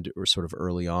happened or sort of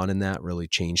early on in that really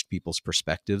changed people's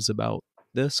perspectives about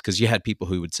this, because you had people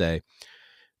who would say,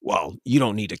 well, you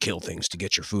don't need to kill things to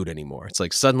get your food anymore. It's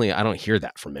like suddenly I don't hear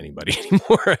that from anybody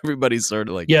anymore. Everybody's sort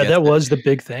of like, yeah, that was the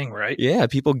big thing, right? Yeah,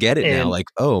 people get it now. Like,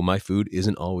 oh, my food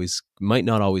might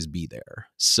not always be there.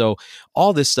 So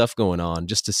all this stuff going on,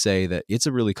 just to say that it's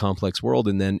a really complex world.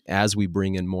 And then as we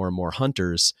bring in more and more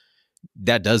hunters,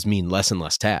 that does mean less and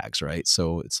less tags, right?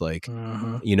 So it's like,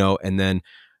 and then,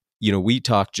 we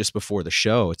talked just before the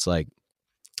show. It's like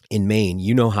in Maine,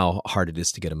 how hard it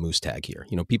is to get a moose tag here.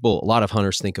 A lot of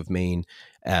hunters think of Maine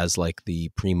as like the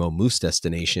primo moose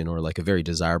destination or like a very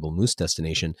desirable moose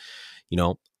destination.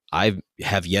 I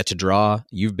have yet to draw.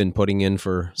 You've been putting in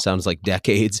for sounds like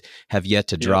decades, have yet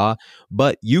to draw,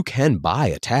 but you can buy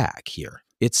a tag here.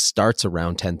 It starts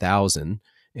around 10,000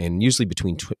 and usually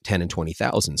between 10 and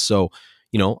 20,000. So,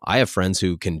 I have friends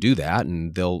who can do that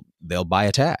and they'll buy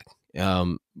a tag.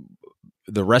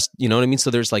 The rest, you know what I mean?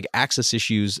 So there's like access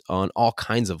issues on all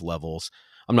kinds of levels.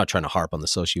 I'm not trying to harp on the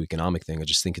socioeconomic thing. I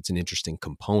just think it's an interesting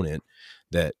component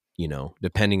that,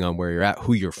 depending on where you're at,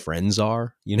 who your friends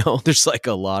are, there's like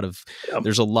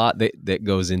there's a lot that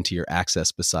goes into your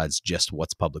access besides just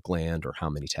what's public land or how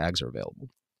many tags are available.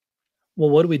 Well,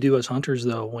 what do we do as hunters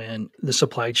though, when the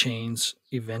supply chains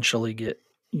eventually get,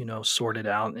 sorted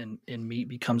out and meat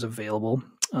becomes available?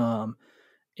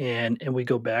 And we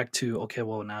go back to, okay,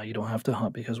 well, now you don't have to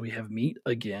hunt because we have meat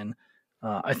again.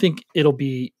 I think it'll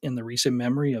be in the recent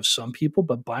memory of some people,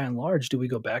 but by and large, do we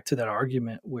go back to that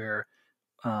argument where,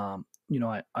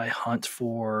 I hunt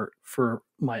for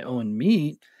my own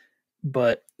meat,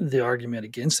 but the argument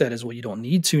against that is, well, you don't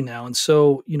need to now. And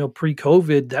so,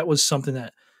 pre-COVID, that was something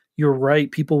that you're right.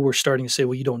 People were starting to say,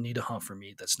 well, you don't need to hunt for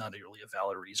meat. That's not really a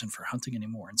valid reason for hunting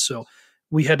anymore. And so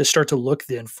we had to start to look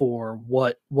then for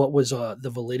what was the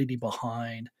validity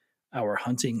behind our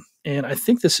hunting. And I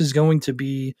think this is it's going to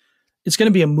be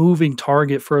a moving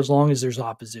target for as long as there's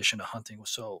opposition to hunting.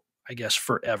 So I guess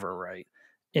forever. Right.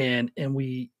 And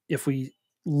if we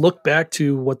look back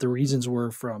to what the reasons were,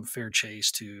 from fair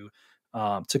chase to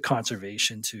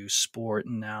conservation to sport,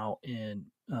 and now in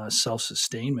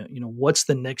self-sustainment, what's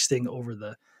the next thing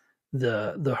over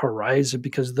the horizon?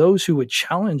 Because those who would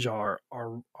challenge our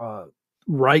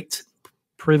right,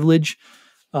 privilege,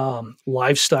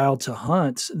 lifestyle to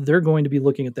hunt, they're going to be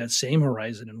looking at that same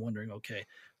horizon and wondering, okay,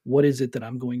 what is it that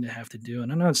I'm going to have to do?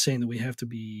 And I'm not saying that we have to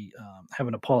be have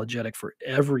an apologetic for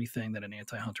everything that an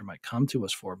anti-hunter might come to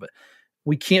us for, but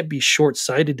we can't be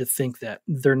short-sighted to think that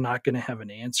they're not going to have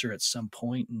an answer at some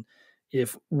point. And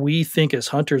if we think as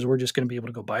hunters, we're just going to be able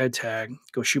to go buy a tag,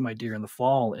 go shoot my deer in the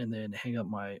fall, and then hang up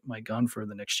my gun for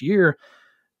the next year,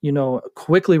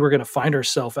 quickly we're going to find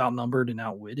ourselves outnumbered and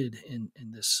outwitted in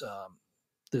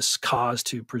this cause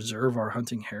to preserve our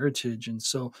hunting heritage. And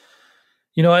so,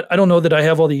 I don't know that I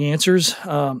have all the answers.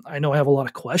 I know I have a lot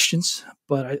of questions,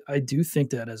 but I do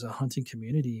think that as a hunting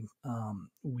community,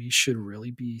 we should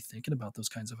really be thinking about those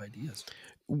kinds of ideas.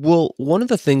 Well, one of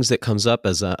the things that comes up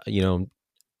as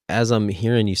as I'm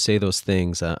hearing you say those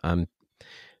things, I'm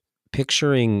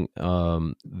picturing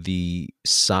the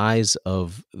size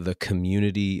of the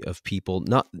community of people.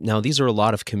 Now, these are a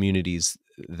lot of communities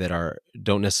that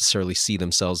don't necessarily see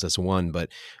themselves as one, but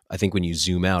I think when you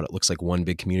zoom out, it looks like one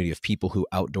big community of people who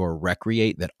outdoor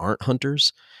recreate that aren't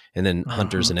hunters, and then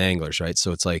hunters and anglers, right?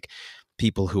 So it's like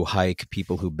people who hike,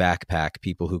 people who backpack,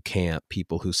 people who camp,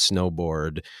 people who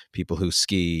snowboard, people who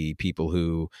ski, people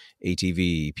who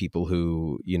ATV, people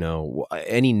who,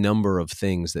 any number of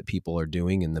things that people are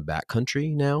doing in the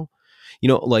backcountry now.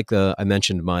 Like I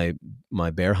mentioned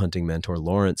my bear hunting mentor,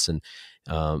 Lawrence, and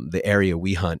the area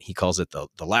we hunt, he calls it the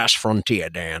last frontier,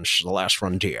 Dan, the last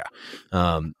frontier.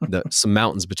 Some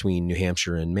mountains between New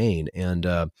Hampshire and Maine. And,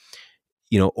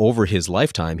 over his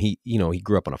lifetime, he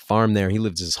grew up on a farm there. He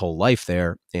lived his whole life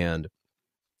there. And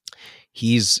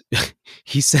he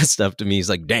says stuff to me. He's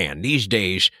like, Dan, these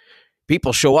days,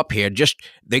 people show up here,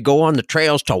 they go on the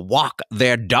trails to walk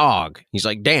their dog. He's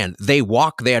like, Dan, they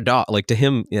walk their dog. Like, to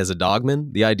him, as a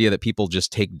dogman, the idea that people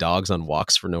just take dogs on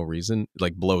walks for no reason,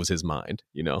 like, blows his mind,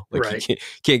 like right. He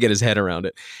can't get his head around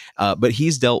it. But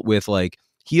he's dealt with, like,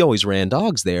 he always ran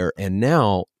dogs there. And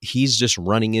now he's just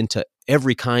running into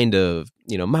every kind of,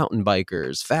 mountain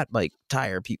bikers, fat bike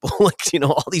tire people, like,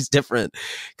 all these different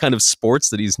kind of sports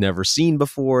that he's never seen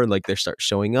before. Like, they start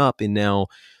showing up, and now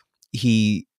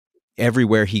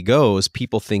everywhere he goes,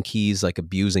 people think he's like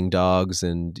abusing dogs,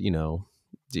 and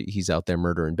he's out there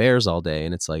murdering bears all day.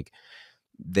 And it's like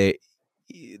the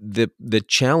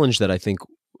challenge that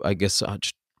I guess I'll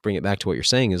just bring it back to what you're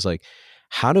saying is like,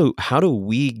 how do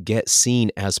we get seen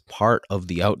as part of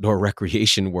the outdoor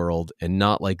recreation world and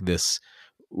not like this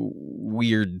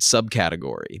weird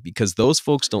subcategory? Because those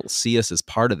folks don't see us as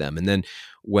part of them. And then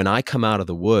when I come out of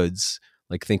the woods,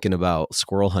 like thinking about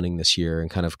squirrel hunting this year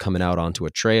and kind of coming out onto a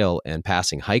trail and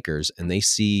passing hikers, and they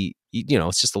see,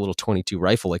 it's just a little 22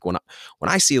 rifle. Like when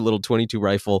I see a little 22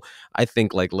 rifle, I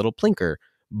think like little plinker,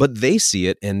 but they see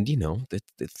it and,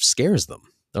 it scares them.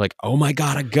 They're like, oh my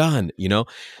God, a gun,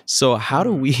 So how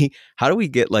do we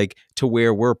get like to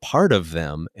where we're part of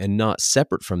them and not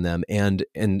separate from them? And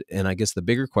I guess the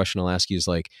bigger question I'll ask you is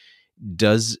like,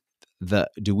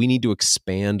 do we need to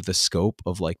expand the scope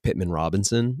of like Pittman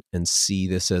Robinson and see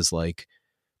this as like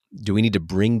do we need to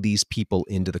bring these people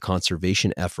into the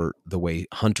conservation effort the way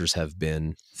hunters have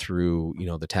been through,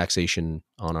 the taxation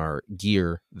on our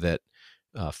gear that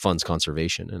funds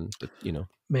conservation? And,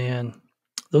 Man,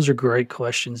 those are great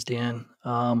questions, Dan.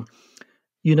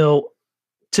 You know,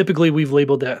 typically we've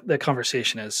labeled that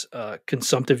conversation as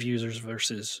consumptive users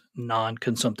versus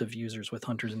non-consumptive users with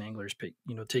hunters and anglers,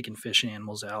 taking fish and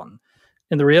animals out.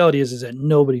 And the reality is that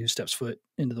nobody who steps foot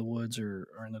into the woods or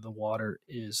into the water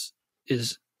is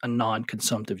a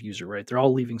non-consumptive user, right? They're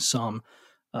all leaving some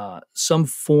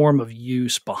form of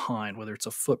use behind, whether it's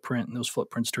a footprint, and those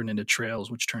footprints turn into trails,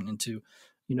 which turn into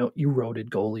eroded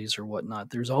gullies or whatnot.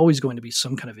 There's always going to be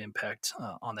some kind of impact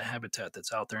on the habitat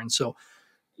that's out there. And so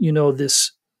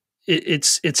this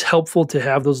it's helpful to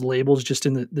have those labels just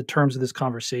in the terms of this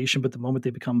conversation, but the moment they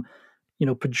become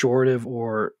pejorative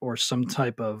or some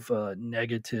type of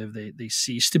negative, they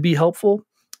cease to be helpful.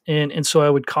 And so I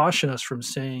would caution us from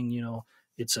saying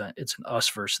it's an us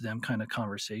versus them kind of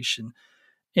conversation.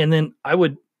 And then I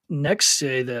would next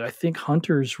say that I think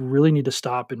hunters really need to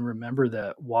stop and remember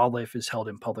that wildlife is held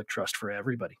in public trust for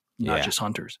everybody, not just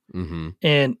hunters. Mm-hmm.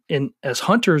 And as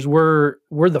hunters, we're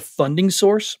the funding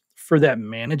source for that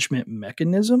management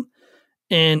mechanism.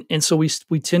 And so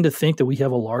we tend to think that we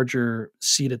have a larger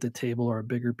seat at the table or a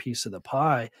bigger piece of the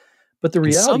pie. But the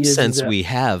reality is, in some sense, we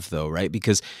have, though, right?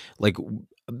 Because like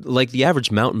the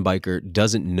average mountain biker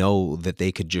doesn't know that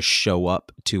they could just show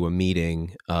up to a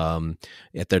meeting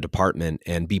at their department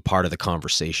and be part of the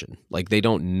conversation. Like they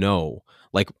don't know.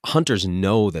 Like hunters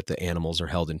know that the animals are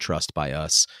held in trust by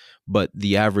us, but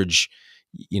the average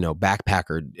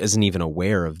backpacker isn't even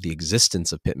aware of the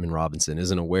existence of Pittman Robinson,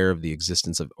 isn't aware of the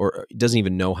existence of, or doesn't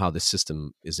even know how the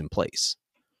system is in place.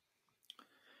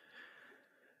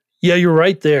 Yeah, you're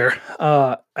right there.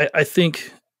 I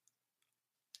think,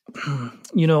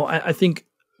 I think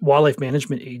wildlife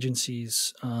management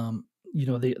agencies,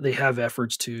 they have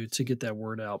efforts to get that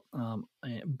word out.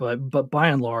 But by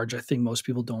and large, I think most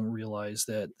people don't realize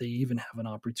that they even have an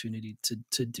opportunity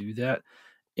to do that.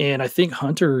 And I think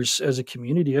hunters as a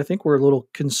community, I think we're a little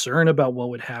concerned about what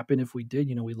would happen if we did.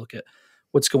 We look at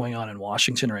what's going on in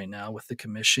Washington right now with the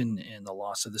commission and the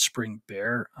loss of the spring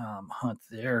bear hunt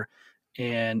there.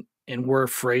 And we're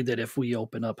afraid that if we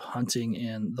open up hunting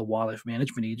in the wildlife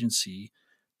management agency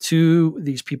to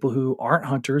these people who aren't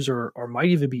hunters or might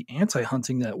even be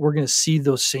anti-hunting, that we're going to see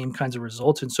those same kinds of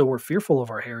results. And so we're fearful of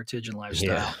our heritage and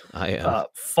lifestyle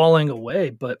falling away.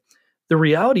 But the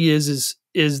reality is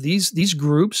these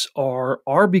groups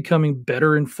are becoming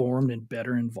better informed and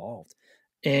better involved.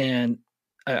 And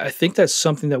I think that's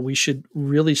something that we should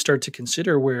really start to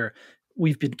consider, where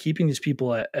we've been keeping these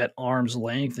people at arm's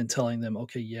length and telling them,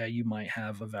 okay, yeah, you might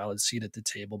have a valid seat at the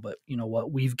table, but you know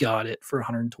what? We've got it for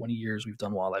 120 years. We've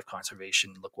done wildlife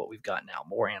conservation. Look what we've got now,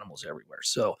 more animals everywhere.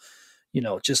 So,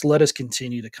 just let us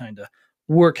continue to kind of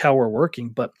work how we're working.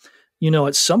 But,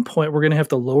 at some point we're going to have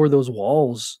to lower those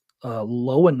walls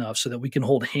low enough so that we can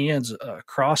hold hands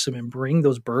across them and bring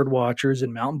those bird watchers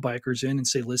and mountain bikers in and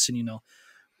say, listen,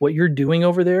 what you're doing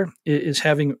over there is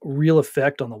having real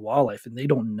effect on the wildlife, and they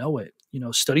don't know it.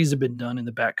 Studies have been done in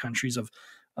the backcountries of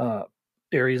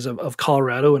areas of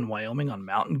Colorado and Wyoming on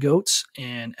mountain goats,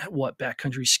 and what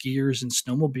backcountry skiers and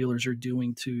snowmobilers are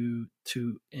doing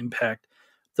to impact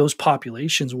those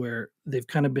populations where they've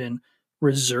kind of been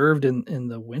reserved in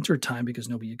the winter time because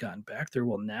nobody had gotten back there.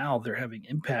 Well, now they're having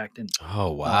impact and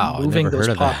moving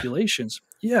those populations.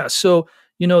 Yeah. So,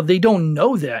 they don't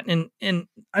know that. And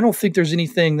I don't think there's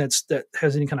anything that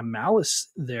has any kind of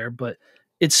malice there, but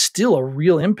it's still a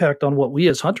real impact on what we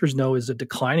as hunters know is a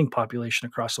declining population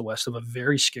across the West of a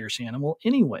very scarce animal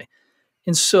anyway.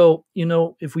 And so,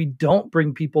 if we don't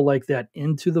bring people like that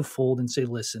into the fold and say,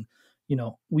 listen,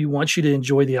 we want you to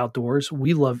enjoy the outdoors.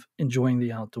 We love enjoying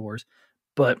the outdoors,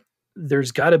 but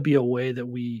there's got to be a way that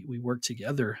we work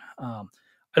together. I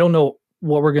don't know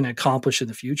what we're going to accomplish in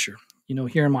the future.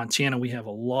 Here in Montana, we have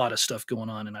a lot of stuff going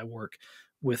on, and I work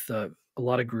with a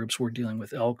lot of groups. We're dealing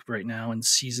with elk right now and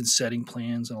season setting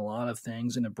plans and a lot of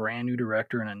things, and a brand new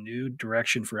director and a new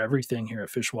direction for everything here at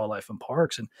Fish, Wildlife, and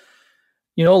Parks. And,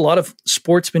 a lot of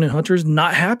sportsmen and hunters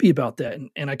not happy about that.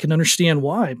 And I can understand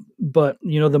why. But,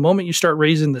 the moment you start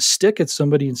raising the stick at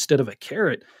somebody instead of a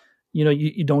carrot,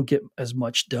 you don't get as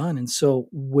much done. And so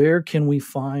where can we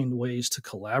find ways to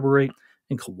collaborate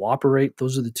and cooperate?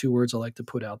 Those are the two words I like to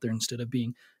put out there instead of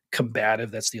being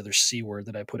combative. That's the other C word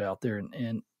that I put out there.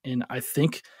 And I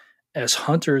think as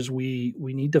hunters, we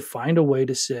need to find a way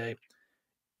to say,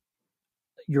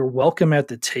 you're welcome at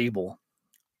the table.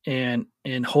 And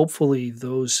hopefully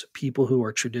those people who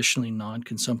are traditionally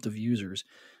non-consumptive users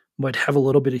but have a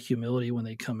little bit of humility when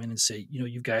they come in and say,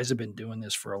 you guys have been doing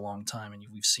this for a long time and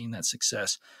we've seen that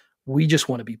success. We just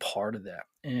want to be part of that.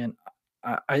 And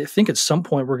I think at some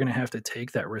point we're going to have to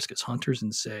take that risk as hunters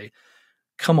and say,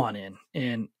 come on in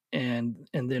and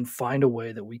then find a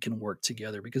way that we can work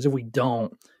together. Because if we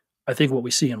don't, I think what we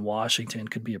see in Washington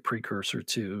could be a precursor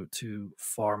to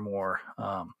far more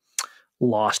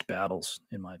lost battles,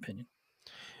 in my opinion.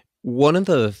 One of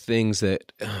the things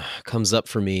that comes up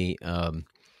for me,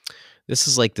 this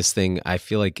is like this thing, I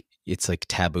feel like it's like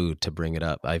taboo to bring it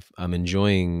up. I'm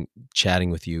enjoying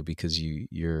chatting with you because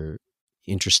you're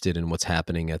interested in what's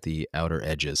happening at the outer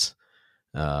edges,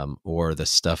 or the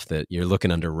stuff that you're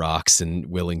looking under rocks and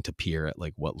willing to peer at,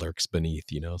 like what lurks beneath,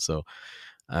 So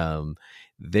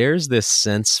there's this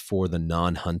sense for the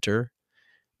non-hunter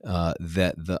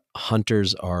that the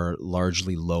hunters are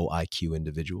largely low IQ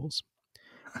individuals.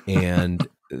 And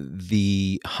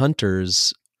the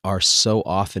hunters are so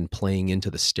often playing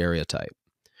into the stereotype.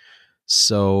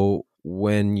 So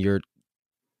when you're,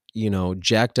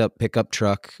 jacked up pickup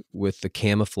truck with the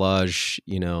camouflage,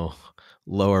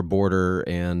 lower border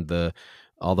and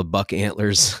all the buck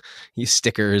antlers,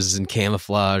 stickers and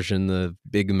camouflage and the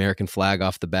big American flag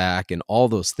off the back and all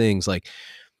those things, like,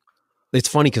 it's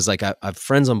funny because like I have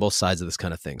friends on both sides of this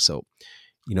kind of thing. So,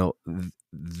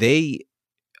 they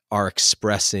are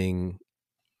expressing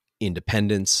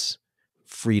independence,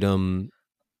 freedom,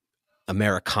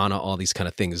 Americana, all these kind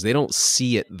of things. They don't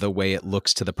see it the way it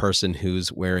looks to the person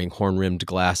who's wearing horn-rimmed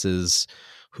glasses,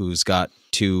 who's got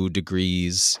 2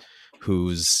 degrees,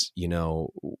 who's,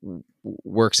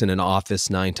 works in an office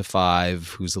 9 to 5,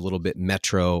 who's a little bit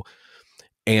metro.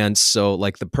 And so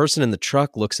like the person in the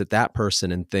truck looks at that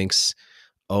person and thinks,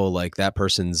 oh, like that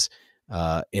person's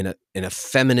an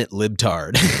effeminate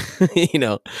libtard,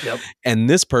 Yep. And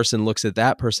this person looks at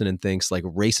that person and thinks like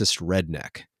racist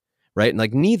redneck, right? And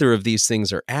like neither of these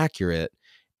things are accurate,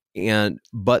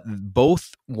 but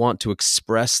both want to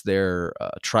express their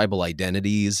tribal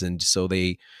identities, and so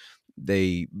they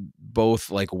both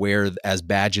like wear as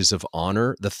badges of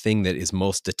honor the thing that is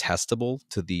most detestable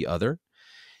to the other.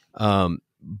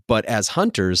 But as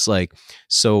hunters, like,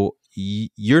 so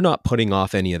you're not putting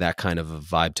off any of that kind of a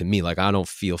vibe to me. Like, I don't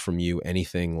feel from you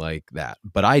anything like that,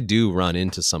 but I do run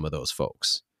into some of those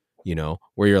folks,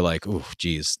 where you're like, oh,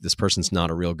 geez, this person's not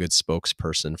a real good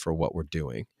spokesperson for what we're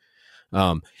doing.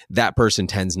 That person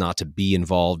tends not to be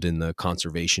involved in the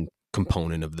conservation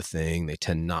component of the thing. They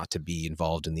tend not to be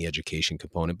involved in the education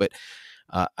component, but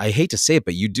I hate to say it,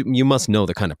 but you must know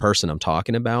the kind of person I'm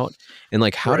talking about. And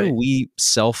like, how do we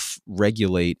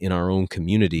self-regulate in our own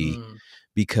community?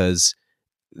 Because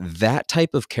that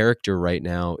type of character right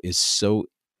now is so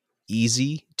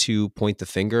easy to point the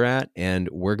finger at, and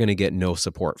we're going to get no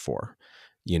support for,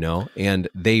 and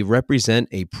they represent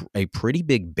a pretty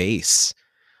big base.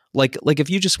 Like if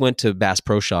you just went to Bass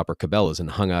Pro Shop or Cabela's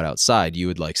and hung out outside, you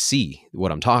would like see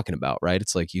what I'm talking about, right?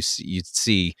 It's like you'd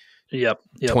see Yep.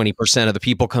 20% of the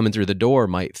people coming through the door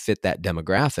might fit that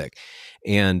demographic.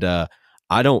 And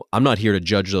I'm not here to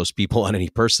judge those people on any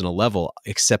personal level,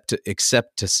 except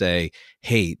to say,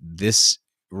 hey, this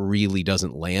really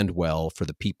doesn't land well for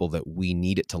the people that we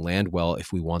need it to land well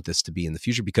if we want this to be in the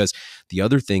future. Because the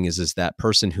other thing is that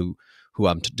person who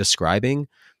I'm describing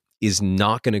is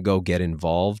not going to go get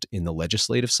involved in the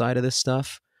legislative side of this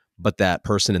stuff, but that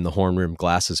person in the horn-rimmed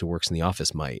glasses who works in the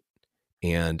office might.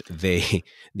 And they,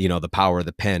 the power of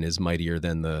the pen is mightier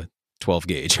than the 12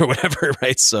 gauge or whatever,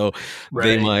 right? So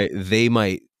they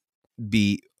might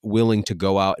be willing to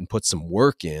go out and put some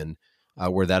work in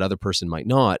where that other person might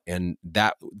not. And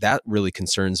that really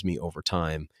concerns me over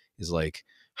time, is like,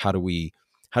 how do we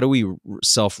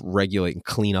self-regulate and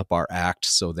clean up our act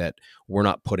so that we're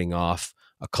not putting off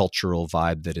a cultural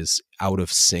vibe that is out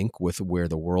of sync with where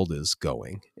the world is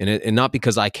going. And not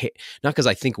because I think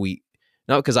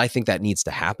that needs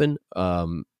to happen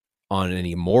on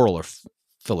any moral or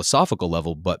philosophical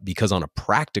level, but because on a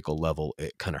practical level,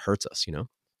 it kind of hurts us,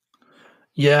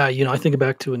 Yeah, I think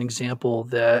back to an example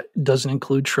that doesn't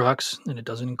include trucks, and it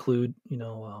doesn't include,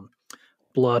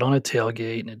 blood on a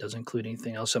tailgate, and it doesn't include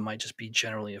anything else that might just be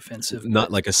generally offensive.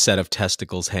 Not like a set of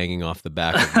testicles hanging off the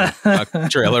back of a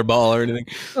trailer ball or anything.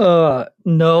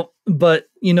 No, but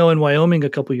in Wyoming a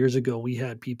couple years ago, we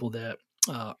had people that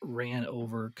ran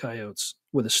over coyotes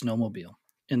with a snowmobile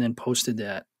and then posted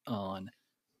that on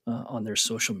their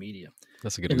social media.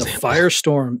 That's a good and example. The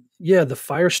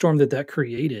firestorm that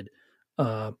created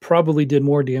probably did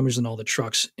more damage than all the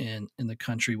trucks in the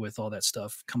country with all that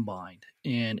stuff combined.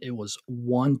 And it was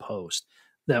one post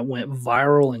that went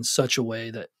viral in such a way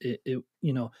that it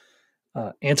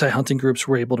anti-hunting groups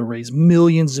were able to raise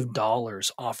millions of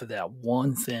dollars off of that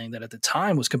one thing that at the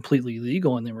time was completely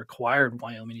illegal, and they required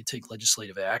Wyoming to take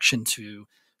legislative action to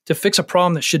fix a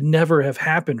problem that should never have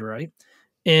happened, right?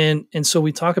 And so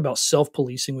we talk about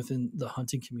self-policing within the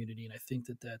hunting community, and I think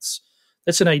that that's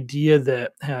an idea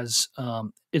that has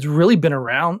it's really been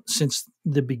around since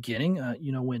the beginning.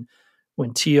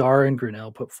 When TR and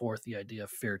Grinnell put forth the idea of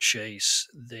fair chase,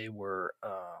 they were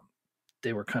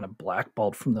kind of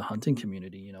blackballed from the hunting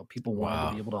community. People wanted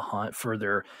to be able to hunt for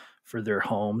their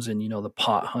homes, and the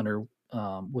pot hunter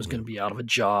was going to be out of a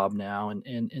job now,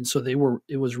 and so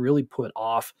it was really put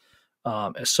off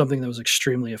as something that was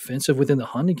extremely offensive within the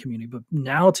hunting community. But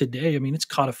now today, I mean, it's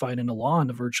codified into law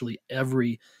into virtually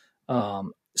every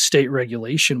state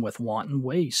regulation with wanton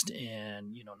waste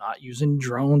and not using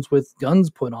drones with guns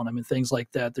put on them and things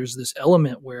like that. There's this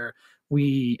element where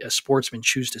we as sportsmen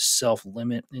choose to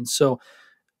self-limit. And so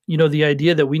the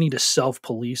idea that we need to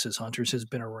self-police as hunters has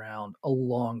been around a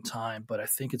long time, but I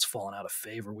think it's fallen out of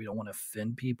favor. We don't want to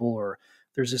offend people, or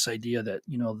there's this idea that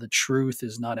the truth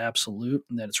is not absolute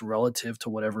and that it's relative to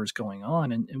whatever is going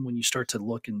on. And when you start to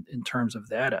look in terms of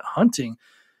that at hunting,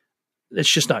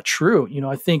 it's just not true.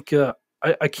 I think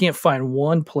I can't find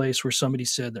one place where somebody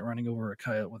said that running over a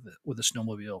coyote with a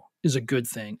snowmobile is a good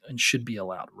thing and should be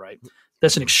allowed, right?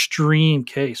 That's an extreme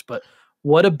case. But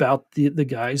what about the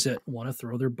guys that want to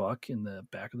throw their buck in the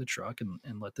back of the truck and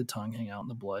let the tongue hang out in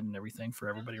the blood and everything for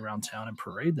everybody around town and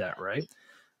parade that, right?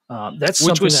 That's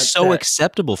which was so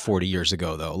acceptable 40 years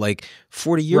ago, though. Like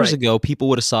 40 years ago, people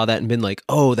would have saw that and been like,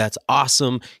 "Oh, that's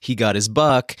awesome! He got his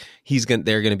buck.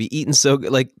 They're going to be eaten." So,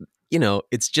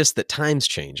 it's just that times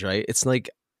change, right? It's like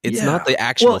it's not the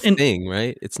actual thing,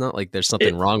 right? It's not like there's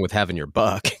something wrong with having your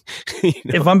buck.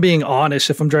 If I'm being honest,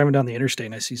 if I'm driving down the interstate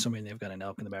and I see somebody and they've got an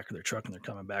elk in the back of their truck and they're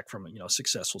coming back from a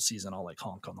successful season, I'll like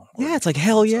honk on them. Yeah, it's like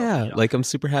hell yeah! Like I'm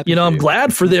super happy. I'm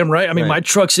glad for them, right? I mean, my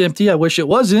truck's empty. I wish it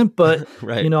wasn't, but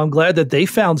right. I'm glad that they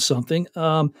found something.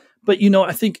 But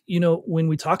I think when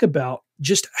we talk about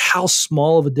just how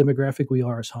small of a demographic we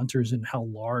are as hunters and how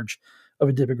large of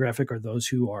a demographic are those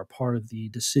who are part of the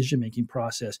decision-making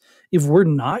process, if we're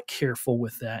not careful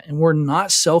with that and we're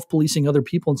not self-policing other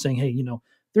people and saying, hey,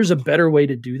 there's a better way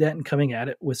to do that, and coming at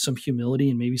it with some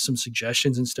humility and maybe some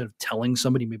suggestions instead of telling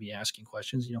somebody, maybe asking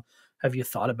questions, have you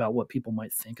thought about what people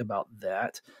might think about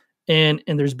that? And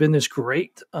there's been this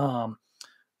great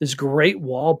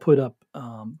wall put up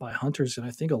by hunters. And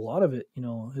I think a lot of it,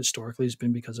 historically has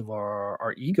been because of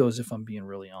our egos, if I'm being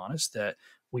really honest, that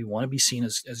we want to be seen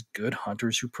as good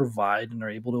hunters who provide and are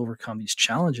able to overcome these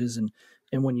challenges. And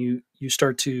when you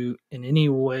start to in any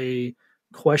way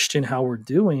question how we're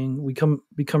doing, we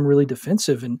become really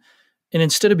defensive. And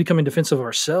instead of becoming defensive of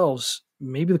ourselves,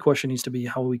 maybe the question needs to be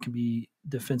how we can be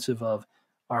defensive of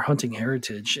our hunting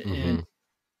heritage. Mm-hmm.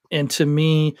 And to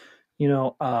me,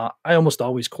 I almost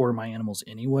always quarter my animals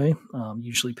anyway,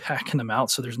 usually packing them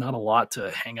out. So there's not a lot to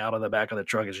hang out on the back of the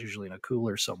truck. It's usually in a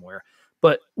cooler somewhere.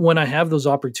 But when I have those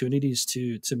opportunities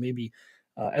to maybe,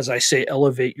 as I say,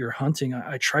 elevate your hunting,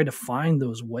 I try to find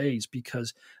those ways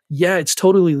because, it's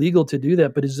totally legal to do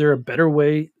that. But is there a better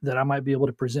way that I might be able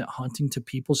to present hunting to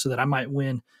people so that I might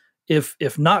win?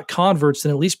 If not converts,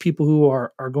 then at least people who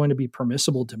are going to be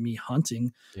permissible to me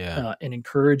hunting and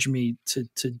encourage me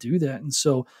to do that. And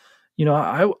so,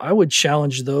 I would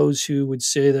challenge those who would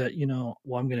say that,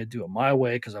 well, I'm going to do it my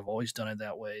way because I've always done it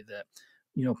that way, that,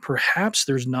 perhaps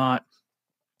there's not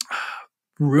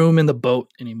room in the boat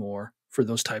anymore for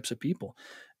those types of people.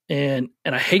 And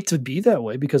I hate to be that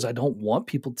way because I don't want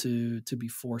people to be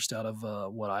forced out of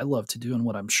what I love to do and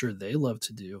what I'm sure they love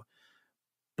to do.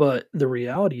 But the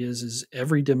reality is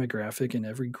every demographic and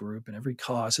every group and every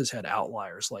cause has had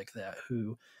outliers like that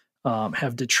who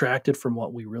have detracted from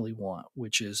what we really want,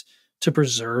 which is to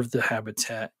preserve the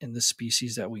habitat and the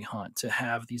species that we hunt, to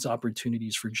have these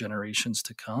opportunities for generations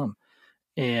to come.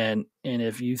 And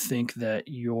if you think that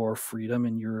your freedom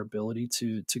and your ability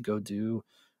to go do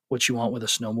what you want with a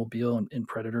snowmobile and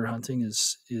predator hunting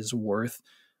is worth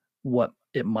what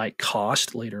it might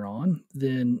cost later on,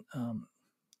 then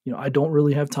I don't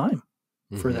really have time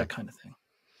for that kind of thing.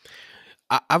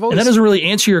 I've always, and that doesn't really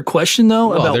answer your question, though.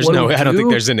 Well, about there's what no. do I don't think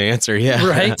there's an answer. Yeah,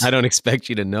 right. I don't expect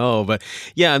you to know, but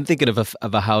yeah, I'm thinking of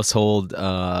a household.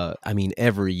 I mean,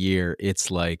 every year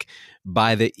it's like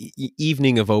by the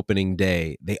evening of opening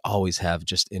day, they always have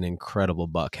just an incredible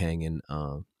buck hanging,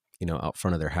 out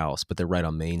front of their house, but they're right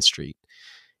on Main Street,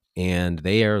 and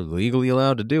they are legally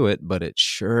allowed to do it, but it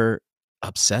sure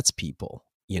upsets people.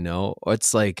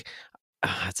 It's like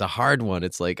it's a hard one.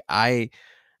 It's like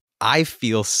I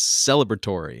feel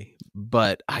celebratory,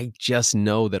 but I just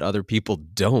know that other people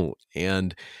don't.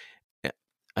 And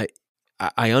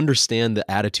I understand the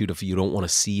attitude of you don't want to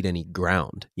cede any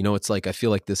ground. You know, it's like, I feel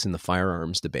like this in the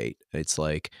firearms debate. It's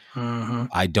like,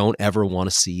 I don't ever want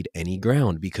to cede any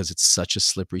ground because it's such a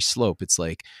slippery slope. It's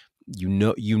like, you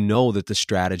know that the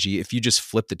strategy, if you just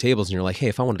flip the tables and you're like, hey,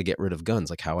 if I wanted to get rid of guns,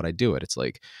 like, how would I do it? It's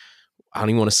like, I don't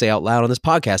even want to say out loud on this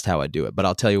podcast how I do it, but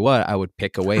I'll tell you what, I would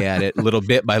pick away at it little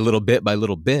bit by little bit by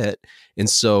little bit. And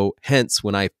so hence,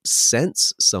 when I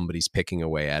sense somebody's picking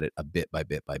away at it a bit by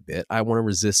bit by bit, I want to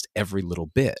resist every little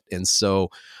bit. And so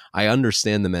I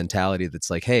understand the mentality that's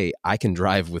like, hey, I can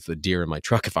drive with a deer in my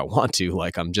truck if I want to,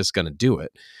 like, I'm just going to do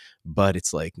it. But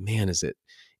it's like, man, is it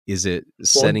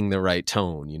setting the right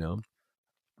tone, you know?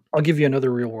 I'll give you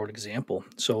another real world example.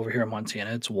 So over here in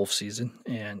Montana, it's wolf season,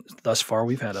 and thus far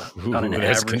we've had about an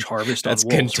average harvest on wolves.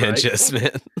 That's contentious, right?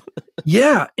 man.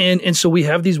 Yeah, and so we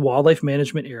have these wildlife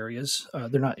management areas.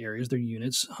 They're not areas; they're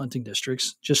units, hunting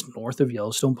districts, just north of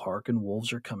Yellowstone Park, and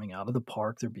wolves are coming out of the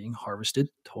park. They're being harvested,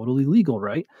 totally legal,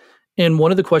 right? And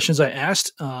one of the questions I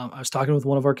asked, I was talking with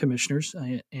one of our commissioners,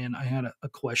 and I had a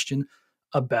question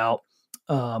about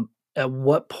at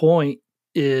what point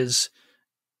is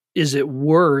it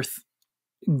worth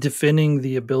defending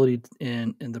the ability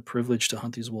and the privilege to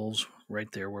hunt these wolves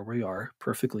right there where we are,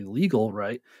 perfectly legal,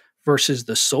 right? Versus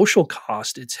the social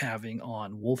cost it's having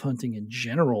on wolf hunting in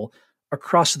general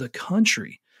across the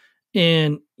country.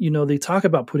 And, they talk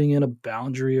about putting in a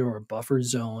boundary or a buffer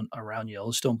zone around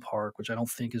Yellowstone Park, which I don't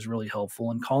think is really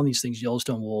helpful. And calling these things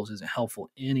Yellowstone wolves isn't helpful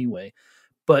anyway.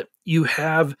 But you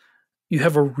have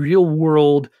a real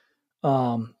world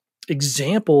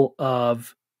example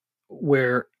of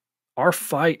where our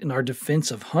fight and our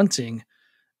defense of hunting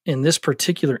in this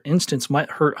particular instance might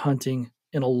hurt hunting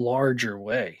in a larger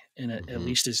way, and at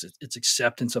least its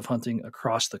acceptance of hunting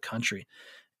across the country.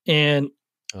 And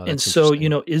so,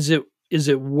 is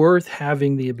it worth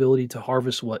having the ability to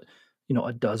harvest what,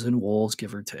 a dozen wolves,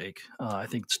 give or take? I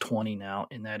think it's 20 now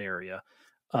in that area,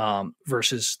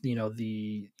 versus,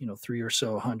 the 3 or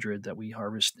so hundred that we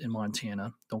harvest in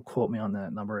Montana. Don't quote me on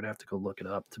that number. I'd have to go look it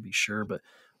up to be sure,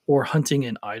 or hunting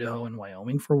in Idaho and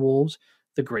Wyoming for wolves,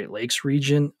 the Great Lakes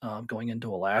region, going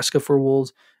into Alaska for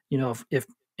wolves. If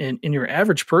your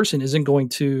average person isn't going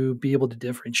to be able to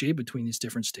differentiate between these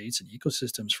different states and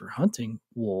ecosystems for hunting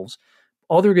wolves,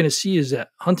 all they're going to see is that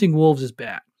hunting wolves is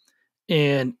bad.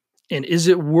 And is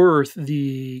it worth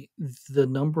the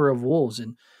number of wolves?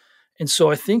 And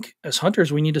so I think as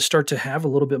hunters, we need to start to have a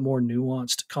little bit more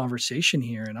nuanced conversation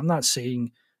here. And I'm not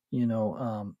saying,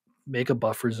 make a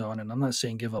buffer zone, and I'm not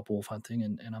saying give up wolf hunting,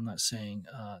 and I'm not saying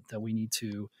that we need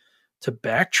to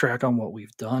backtrack on what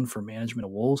we've done for management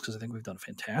of wolves, because I think we've done a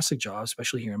fantastic job,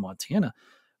 especially here in Montana.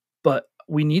 But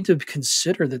we need to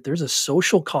consider that there's a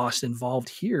social cost involved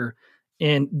here.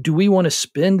 And do we want to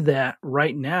spend that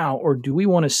right now, or do we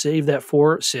want to save that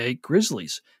for, say,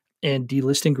 grizzlies, and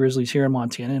delisting grizzlies here in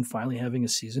Montana and finally having a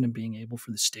season and being able for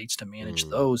the states to manage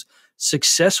those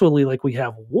successfully like we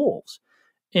have wolves?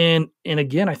 And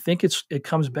again, I think it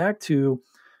comes back to,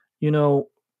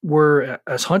 we're,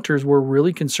 as hunters, we're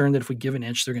really concerned that if we give an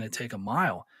inch, they're going to take a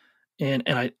mile. And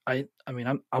I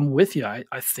mean, I'm with you. I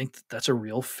think that's a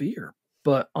real fear.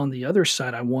 But on the other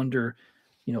side, I wonder,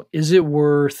 is it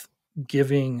worth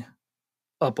giving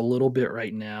up a little bit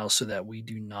right now so that we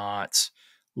do not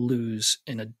lose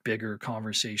in a bigger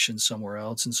conversation somewhere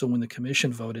else? And so when the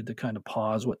commission voted to kind of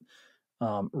pause what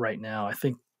right now, I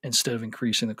think, instead of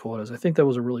increasing the quotas, I think that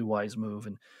was a really wise move.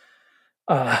 And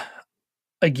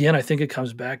again, I think it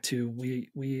comes back to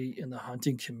we in the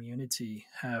hunting community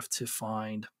have to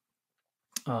find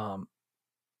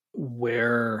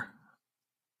where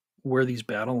these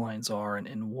battle lines are,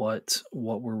 and what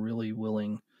we're really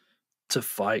willing to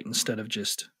fight, instead of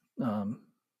just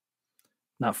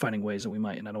not finding ways that we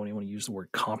might. And I don't even want to use the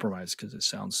word compromise because it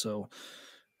sounds so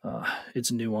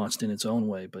it's nuanced in its own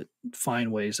way, but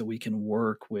find ways that we can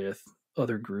work with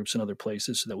other groups and other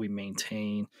places so that we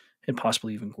maintain and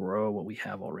possibly even grow what we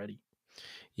have already.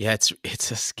 Yeah,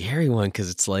 it's a scary one, because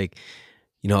it's like,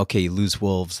 okay, you lose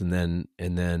wolves, and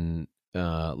then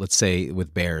let's say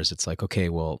with bears, it's like, okay,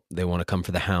 well, they want to come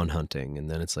for the hound hunting, and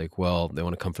then it's like, well, they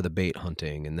want to come for the bait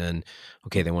hunting, and then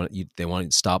okay, they want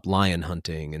to stop lion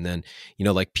hunting, and then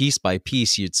like piece by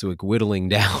piece, it's like whittling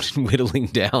down and whittling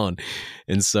down,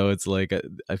 and so it's like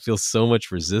I feel so much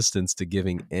resistance to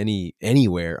giving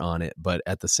anywhere on it, but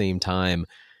at the same time,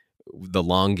 the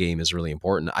long game is really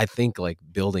important. I think like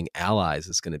building allies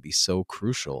is going to be so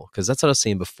crucial, because that's what I was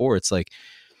saying before. It's like,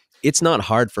 it's not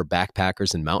hard for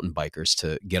backpackers and mountain bikers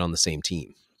to get on the same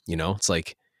team.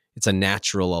 It's it's a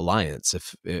natural alliance.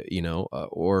 If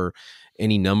or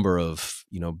any number of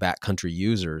backcountry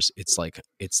users, it's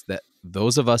that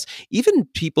those of us, even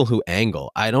people who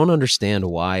angle, I don't understand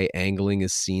why angling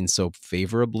is seen so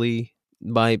favorably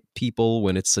by people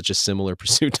when it's such a similar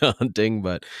pursuit to hunting,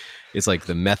 but it's like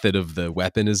the method of the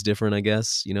weapon is different, I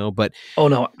guess, but Oh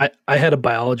no, I had a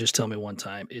biologist tell me one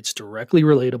time it's directly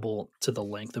relatable to the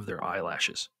length of their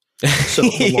eyelashes. So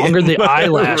the longer the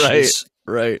eyelashes,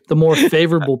 right, the more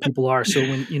favorable people are. So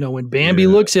when Bambi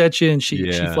looks at you and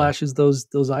she flashes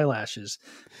those eyelashes,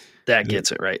 that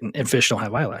gets it right. And fish don't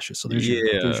have eyelashes, so there's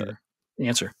your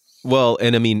answer. Well,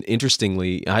 and I mean,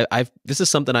 interestingly, this is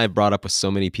something I've brought up with so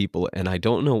many people, and I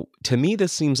don't know. To me,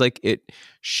 this seems like it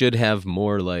should have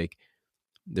more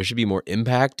there should be more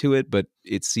impact to it, but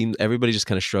it seems everybody just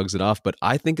kind of shrugs it off. But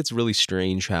I think it's really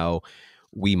strange how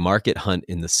we market hunt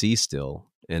in the sea still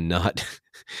and not,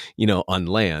 on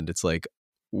land. It's like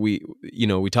we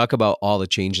talk about all the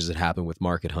changes that happen with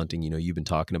market hunting. You've been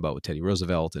talking about with Teddy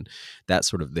Roosevelt and that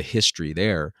sort of the history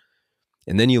there.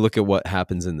 And then you look at what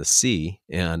happens in the sea,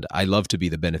 and I love to be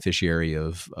the beneficiary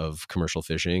of commercial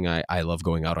fishing. I love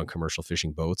going out on commercial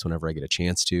fishing boats whenever I get a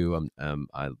chance to.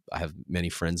 I have many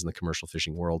friends in the commercial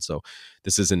fishing world, so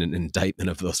this isn't an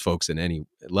indictment of those folks in any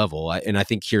level. And I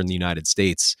think here in the United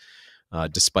States,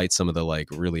 despite some of the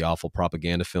really awful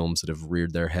propaganda films that have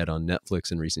reared their head on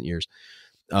Netflix in recent years,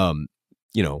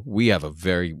 we have a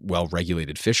very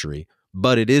well-regulated fishery.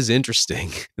 But it is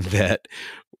interesting that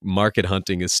market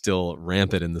hunting is still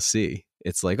rampant in the sea.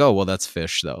 It's like, oh, well, that's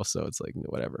fish though. So it's like,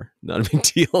 whatever, not a big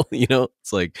deal.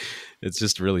 It's like, it's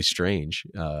just really strange.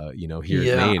 Here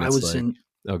in Maine, it's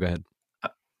oh, go ahead.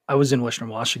 I was in Western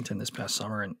Washington this past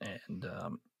summer and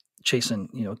chasing,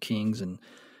 kings and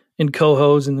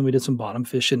cohos. And then we did some bottom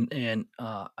fishing. And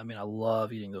I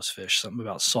love eating those fish. Something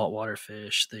about saltwater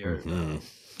fish. They are,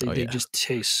 they just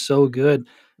taste so good.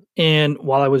 And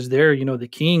while I was there, the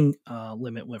king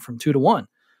limit went from 2 to 1.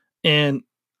 And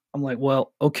I'm like,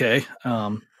 well, okay.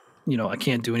 I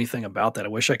can't do anything about that. I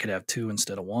wish I could have 2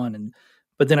 instead of 1.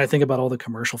 But then I think about all the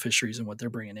commercial fisheries and what they're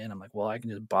bringing in. I'm like, well, I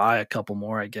can just buy a couple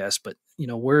more, I guess. But,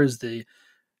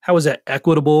 how is that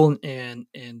equitable? And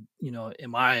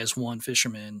am I as one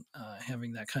fisherman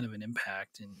having that kind of an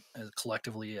impact? And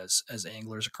collectively as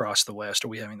anglers across the West, are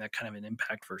we having that kind of an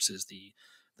impact versus the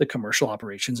commercial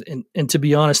operations? And to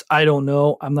be honest, I don't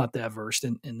know. I'm not that versed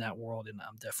in that world, and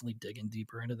I'm definitely digging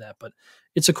deeper into that. But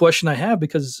it's a question I have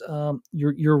because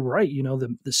you're right.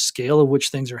 The scale of which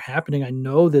things are happening. I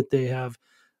know that they have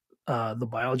the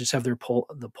biologists have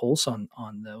the pulse on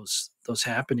those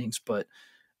happenings, but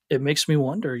it makes me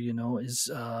wonder. Is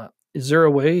there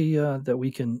a way that we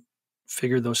can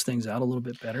figure those things out a little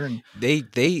bit better? And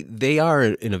they are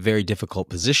in a very difficult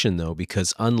position though,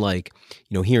 because unlike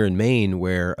here in Maine,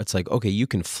 where it's like, okay, you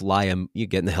can you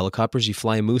get in the helicopters, you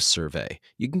fly a moose survey,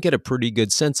 you can get a pretty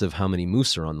good sense of how many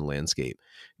moose are on the landscape.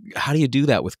 How do you do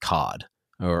that with cod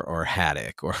or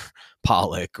haddock or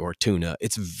pollock or tuna?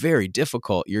 It's very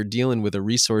difficult. You're dealing with a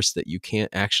resource that you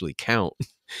can't actually count.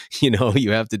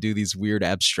 You have to do these weird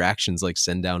abstractions like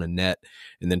send down a net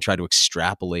and then try to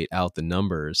extrapolate out the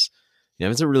numbers.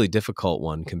 It's a really difficult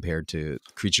one compared to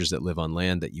creatures that live on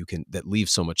land that leave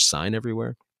so much sign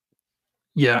everywhere.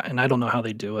 Yeah, and I don't know how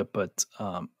they do it, but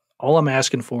all I'm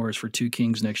asking for is for 2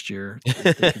 kings next year.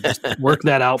 If they could just work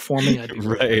that out for me, I'd be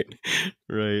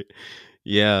right.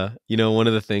 Yeah, one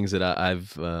of the things that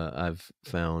I've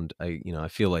found, I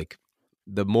feel like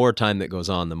the more time that goes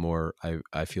on, the more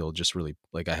I feel just really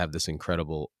like I have this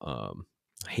incredible.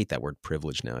 I hate that word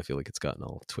privilege now. I feel like it's gotten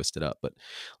all twisted up, but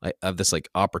I have this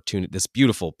opportunity, this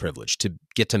beautiful privilege to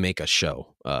get to make a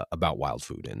show about wild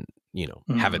food and,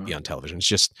 have it be on television. It's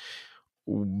just,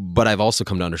 but I've also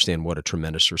come to understand what a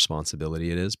tremendous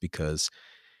responsibility it is, because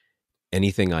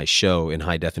anything I show in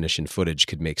high definition footage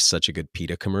could make such a good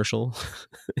PETA commercial,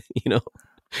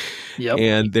 Yep.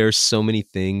 And there's so many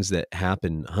things that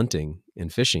happen hunting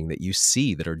and fishing that you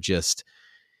see that are just,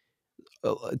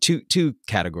 two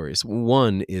categories.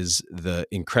 One is the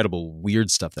incredible weird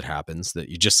stuff that happens that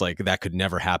you just that could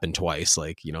never happen twice.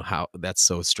 How that's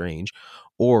so strange.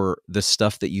 Or the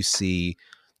stuff that you see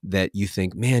that you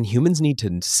think, man, humans need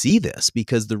to see this,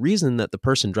 because the reason that the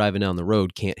person driving down the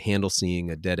road can't handle seeing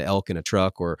a dead elk in a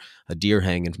truck or a deer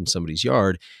hanging from somebody's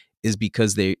yard is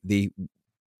because the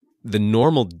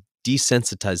normal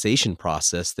desensitization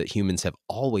process that humans have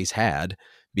always had,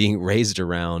 being raised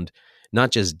around not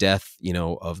just death,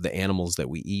 of the animals that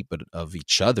we eat, but of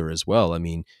each other as well. I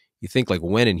mean, you think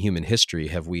when in human history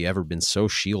have we ever been so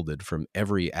shielded from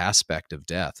every aspect of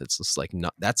death? It's just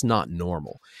that's not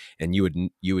normal. And you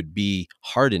would be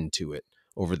hardened to it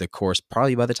over the course,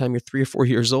 probably by the time you're 3 or 4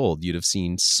 years old, you'd have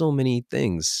seen so many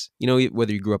things,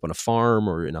 whether you grew up on a farm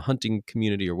or in a hunting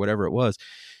community or whatever it was,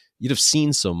 you'd have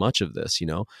seen so much of this,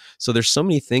 So there's so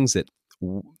many things that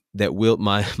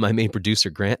my main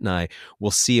producer, Grant, and I will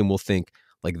see and we'll think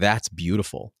like, that's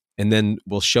beautiful. And then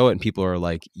we'll show it and people are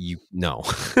like, no,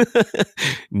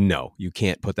 no, you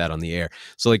can't put that on the air.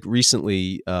 So like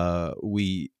recently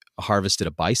we harvested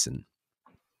a bison.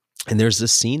 And there's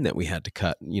this scene that we had to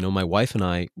cut. My wife and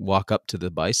I walk up to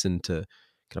the bison to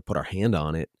kind of put our hand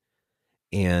on it,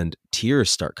 and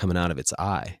tears start coming out of its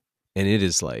eye. And it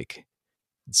is like,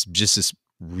 it's just this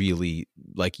really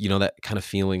like, that kind of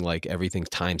feeling like everything,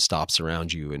 time stops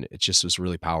around you. And it just was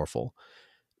really powerful.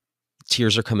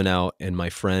 Tears are coming out, and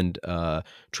my friend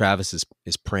Travis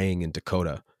is praying in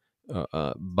Dakota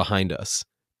behind us.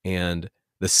 And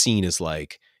the scene is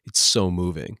like, it's so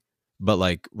moving. But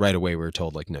like right away we were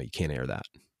told like, no, you can't air that.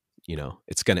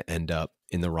 It's going to end up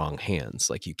in the wrong hands.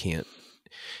 Like you can't.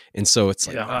 And so it's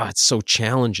like, it's so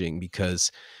challenging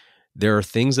because there are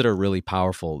things that are really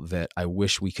powerful that I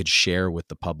wish we could share with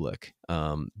the public.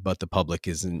 But the public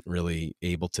isn't really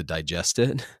able to digest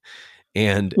it.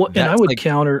 And I would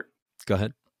counter. Go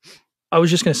ahead. I was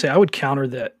just going to say, I would counter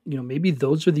that, maybe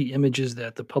those are the images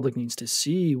that the public needs to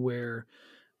see, where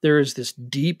there is this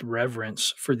deep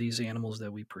reverence for these animals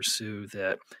that we pursue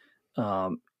that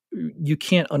you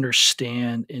can't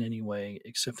understand in any way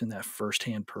except in that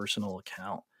firsthand personal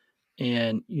account.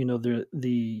 And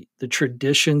the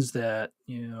traditions that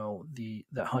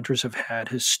that hunters have had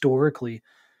historically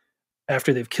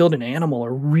after they've killed an animal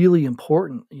are really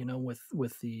important.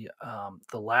 With the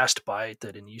last bite,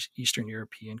 that in Eastern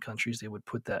European countries they would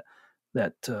put that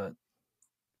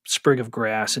sprig of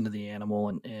grass into the animal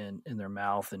and in their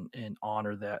mouth and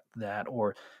honor that.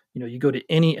 Or you go to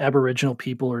any Aboriginal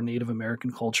people or Native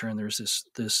American culture, and there's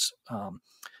this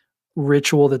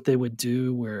ritual that they would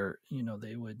do where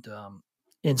they would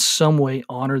in some way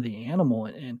honor the animal.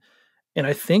 And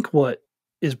I think what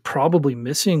is probably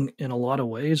missing in a lot of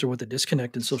ways, or what the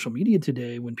disconnect in social media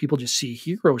today, when people just see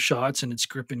hero shots and it's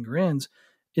grip and grins,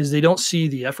 is they don't see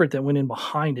the effort that went in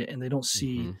behind it, and they don't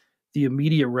see the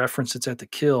immediate reference that's at the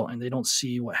kill, and they don't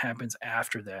see what happens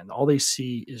after that. And all they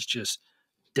see is just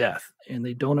death. And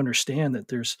they don't understand that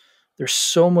there's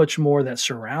so much more that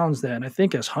surrounds that. And I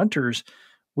think as hunters,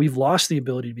 we've lost the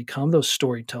ability to become those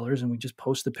storytellers, and we just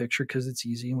post the picture because it's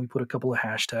easy, and we put a couple of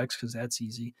hashtags because that's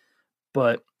easy.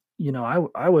 But,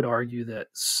 I would argue that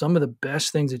some of the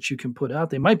best things that you can put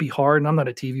out, they might be hard, and I'm not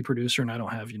a TV producer and I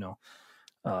don't have,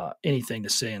 anything to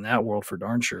say in that world for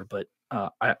darn sure. But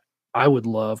I would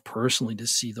love personally to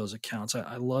see those accounts.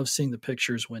 I love seeing the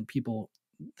pictures when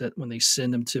they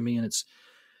send them to me, and it's,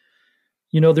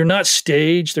 they're not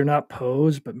staged, they're not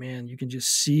posed, but man, you can just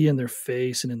see in their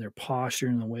face and in their posture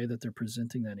and the way that they're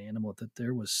presenting that animal that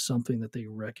there was something that they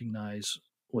recognize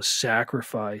was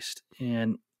sacrificed.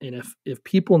 And if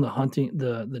people in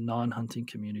the non-hunting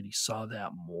community saw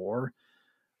that more,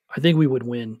 I think we would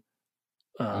win.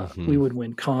 We would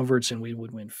win converts, and we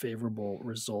would win favorable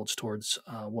results towards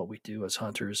what we do as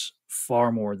hunters,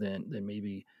 far more than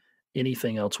maybe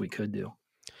anything else we could do.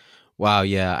 Wow.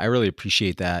 Yeah. I really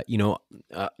appreciate that.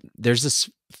 There's this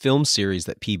film series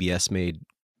that PBS made,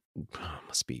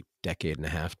 must be a decade and a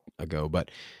half ago,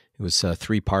 but it was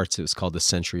 3 parts. It was called The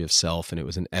Century of Self, and it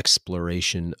was an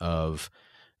exploration of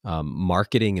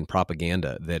marketing and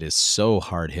propaganda that is so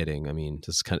hard hitting. I mean,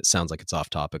 this kind of sounds like it's off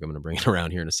topic. I'm going to bring it around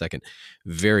here in a second.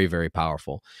 Very, very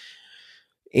powerful.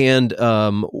 And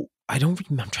I'm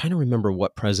trying to remember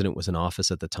what president was in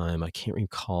office at the time. I can't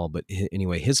recall, but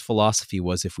anyway, his philosophy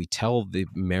was, if we tell the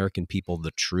American people the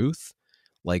truth,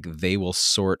 like they will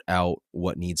sort out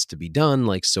what needs to be done.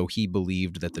 Like, so he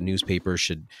believed that the newspaper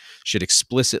should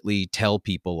explicitly tell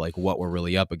people like what we're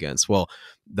really up against. Well,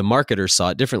 the marketers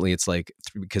saw it differently. It's like,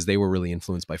 because they were really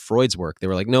influenced by Freud's work, they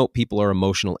were like, no, people are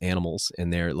emotional animals,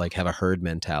 and they're like, have a herd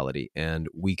mentality, and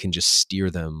we can just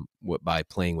steer them by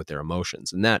playing with their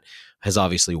emotions. And that has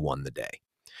obviously won the day.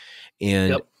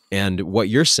 And what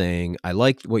you're saying, I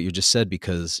like what you just said,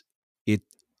 because it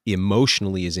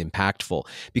emotionally is impactful.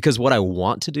 Because what I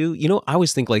want to do, I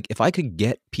always think like, if I could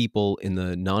get people in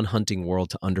the non-hunting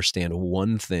world to understand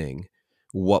one thing,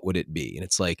 what would it be? And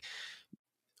it's like,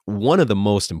 one of the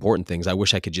most important things I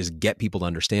wish I could just get people to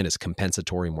understand is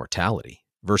compensatory mortality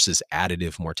versus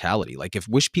additive mortality. Like,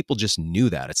 wish people just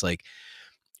knew that. It's like,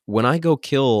 when I go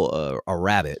kill a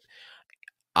rabbit,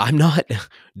 I'm not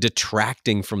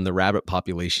detracting from the rabbit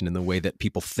population in the way that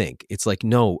people think. It's like,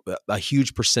 no, a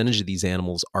huge percentage of these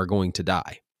animals are going to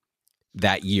die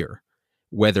that year,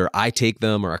 whether I take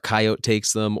them or a coyote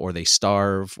takes them or they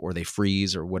starve or they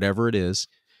freeze or whatever it is.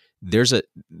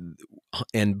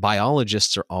 and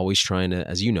biologists are always trying to,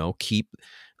 as you know, keep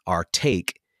our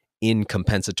take in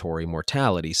compensatory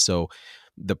mortality. So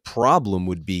the problem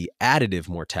would be additive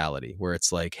mortality, where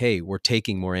it's like, hey, we're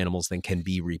taking more animals than can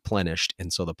be replenished.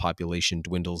 And so the population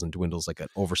dwindles and dwindles like an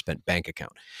overspent bank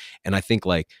account. And I think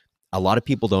like a lot of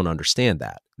people don't understand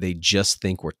that. They just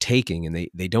think we're taking, and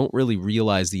they don't really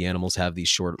realize the animals have these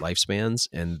short lifespans,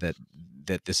 and that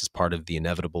this is part of the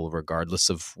inevitable regardless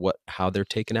of how they're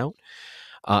taken out.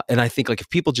 And I think like if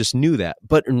people just knew that,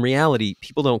 but in reality,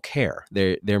 people don't care.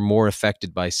 They're more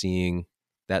affected by seeing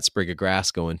that sprig of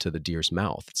grass go into the deer's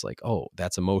mouth. It's like, oh,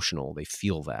 that's emotional. They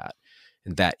feel that,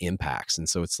 and that impacts. And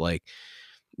so it's like,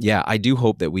 yeah, I do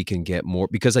hope that we can get more,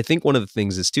 because I think one of the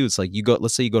things is too, it's like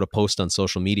let's say you go to post on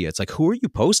social media. It's like, who are you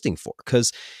posting for?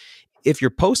 Because if you're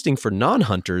posting for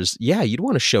non-hunters, yeah, you'd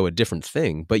want to show a different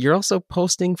thing, but you're also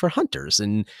posting for hunters.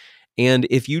 And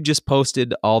if you just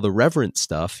posted all the reverent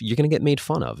stuff, you're going to get made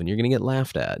fun of, and you're going to get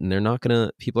laughed at, and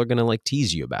people are going to like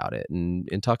tease you about it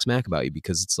and talk smack about you,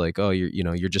 because it's like, oh,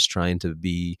 you're just trying to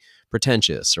be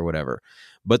pretentious or whatever.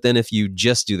 But then if you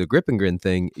just do the grip and grin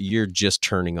thing, you're just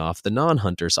turning off the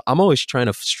non-hunter. So I'm always trying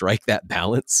to strike that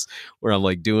balance where I'm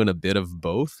like doing a bit of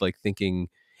both, like thinking,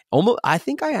 I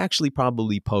think I actually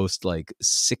probably post like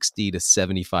 60 to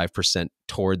 75%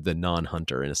 toward the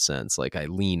non-hunter in a sense. Like I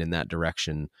lean in that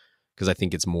direction because I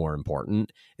think it's more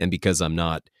important. And because I'm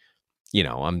not,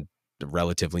 I'm a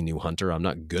relatively new hunter. I'm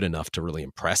not good enough to really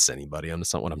impress anybody.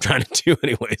 That's not what I'm trying to do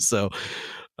anyway. So,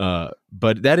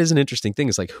 but that is an interesting thing.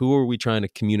 It's like, who are we trying to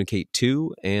communicate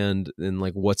to? And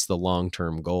like, what's the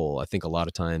long-term goal? I think a lot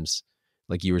of times,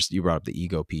 like you brought up the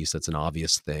ego piece. That's an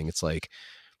obvious thing. It's like,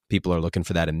 people are looking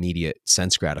for that immediate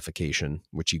sense gratification,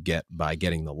 which you get by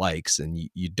getting the likes, and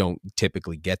you don't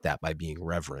typically get that by being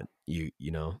reverent.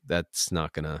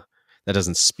 That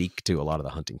doesn't speak to a lot of the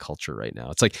hunting culture right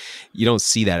now. It's like, you don't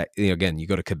see that. Again, you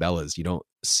go to Cabela's, you don't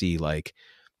see like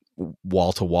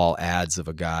wall to wall ads of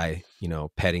a guy,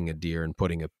 petting a deer and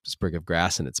putting a sprig of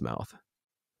grass in its mouth.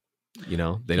 They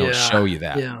don't show you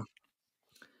that. Yeah.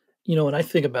 When I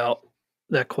think about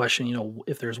that question,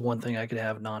 if there's one thing I could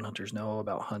have non-hunters know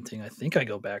about hunting, I think I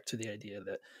go back to the idea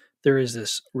that there is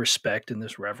this respect and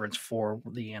this reverence for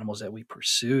the animals that we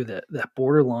pursue that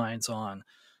borderlines on,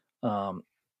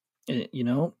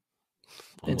 in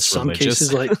Almost some religious.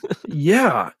 cases, like,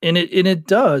 yeah, and it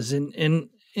does. And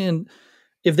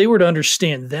if they were to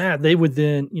understand that, they would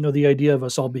then, the idea of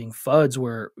us all being fuds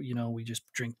where, we just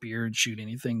drink beer and shoot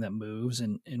anything that moves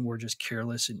and we're just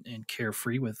careless and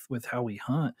carefree with how we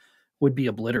hunt would be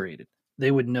obliterated. They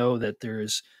would know that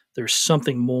there's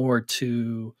something more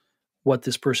to what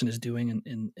this person is doing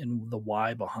and the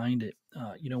why behind it.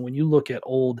 When you look at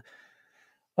old,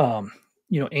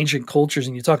 ancient cultures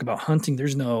and you talk about hunting,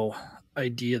 there's no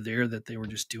idea there that they were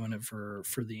just doing it for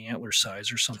the antler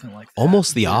size or something like that.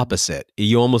 Almost the opposite.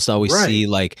 You almost always Right. see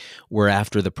like we're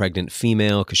after the pregnant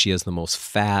female because she has the most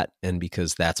fat, and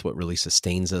because that's what really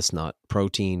sustains us, not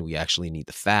protein. We actually need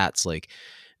the fats. Like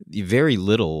very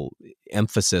little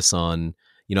emphasis on,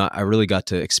 I really got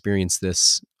to experience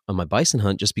this on my bison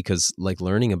hunt just because, like,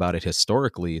 learning about it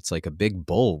historically, it's like a big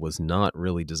bull was not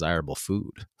really desirable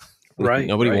food. Right.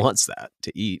 Nobody right. wants that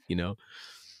to eat,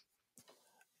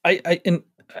 I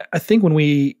think when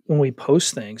we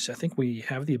post things, I think we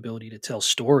have the ability to tell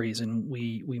stories, and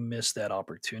we miss that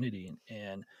opportunity.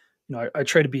 And I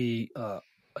try to be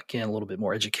again a little bit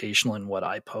more educational in what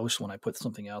I post when I put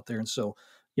something out there. And so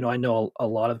I know a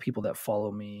lot of people that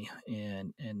follow me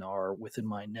and are within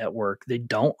my network, they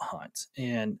don't hunt,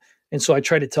 and so I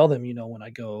try to tell them, when I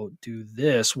go do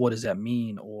this, what does that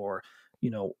mean? Or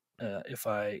if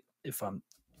I'm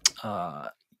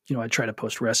I try to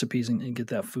post recipes and get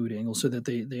that food angle so that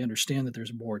they understand that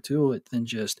there's more to it than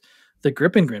just the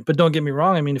grip and grin. But don't get me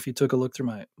wrong. I mean, if you took a look through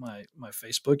my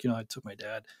Facebook, I took my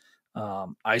dad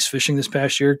ice fishing this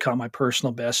past year, caught my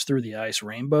personal best through the ice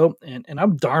rainbow. And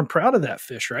I'm darn proud of that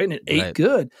fish. Right. And it ate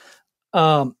good.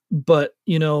 But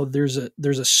there's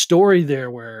a story there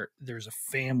where there's a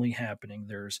family happening.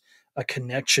 There's a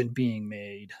connection being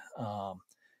made.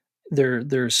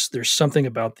 There's something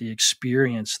about the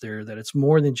experience there that it's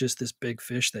more than just this big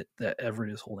fish that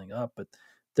Everett is holding up, but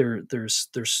there's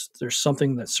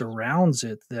something that surrounds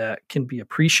it that can be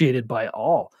appreciated by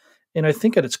all. And I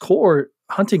think at its core,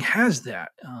 hunting has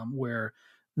that, where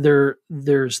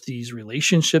there's these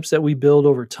relationships that we build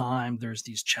over time. There's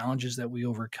these challenges that we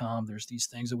overcome. There's these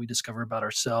things that we discover about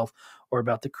ourselves or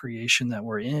about the creation that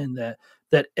we're in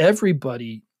that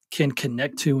everybody can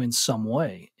connect to in some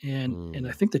way. And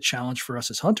I think the challenge for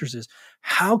us as hunters is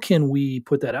how can we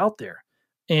put that out there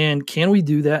And can we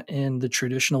do that in the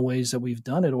traditional ways that we've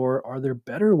done it, or are there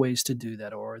better ways to do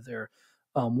that, or are there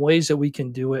ways that we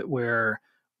can do it where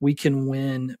we can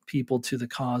win people to the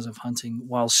cause of hunting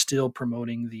while still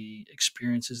promoting the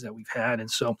experiences that we've had? And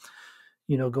so,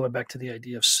 going back to the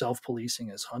idea of self-policing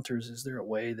as hunters, is there a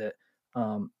way that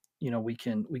we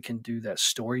can do that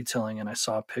storytelling? And I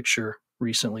saw a picture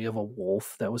recently of a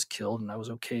wolf that was killed, and I was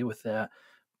okay with that.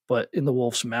 But in the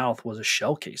wolf's mouth was a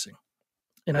shell casing.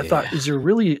 And I thought, Yeah. is there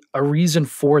really a reason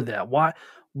for that? Why?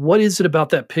 What is it about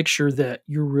that picture that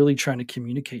you're really trying to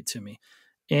communicate to me?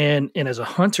 And as a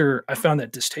hunter, I found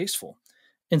that distasteful.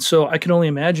 And so I can only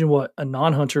imagine what a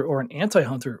non-hunter or an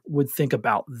anti-hunter would think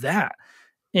about that.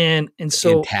 And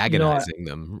so, Antagonizing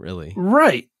them, really.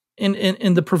 right. And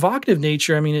the provocative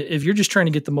nature, I mean, if you're just trying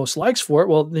to get the most likes for it,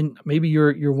 well, then maybe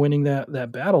you're winning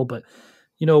that battle. But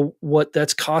what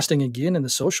that's costing again in the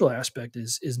social aspect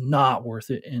is not worth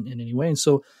it in any way. And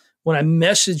so when I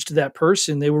messaged that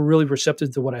person, they were really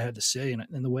receptive to what I had to say,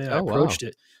 and the way I Oh, wow. approached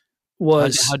it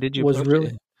How did you was approach really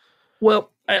it?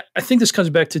 well. I think this comes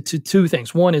back to two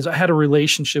things. One is I had a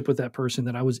relationship with that person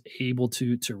that I was able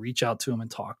to reach out to them and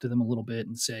talk to them a little bit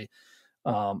and say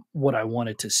what I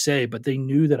wanted to say, but they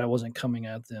knew that I wasn't coming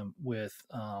at them with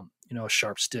a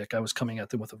sharp stick. I was coming at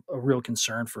them with a real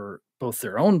concern for both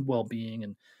their own well-being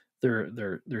and their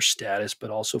status, but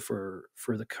also for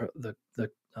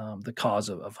the cause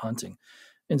of hunting.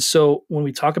 And so when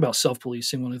we talk about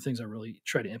self-policing, one of the things I really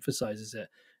try to emphasize is that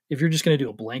if you're just going to do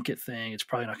a blanket thing, it's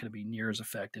probably not going to be near as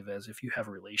effective as if you have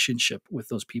a relationship with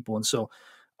those people. And so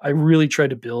I really try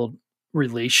to build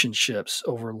relationships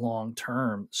over long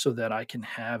term so that I can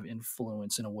have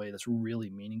influence in a way that's really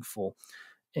meaningful.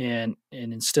 And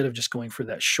instead of just going for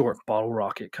that short bottle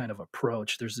rocket kind of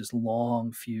approach, there's this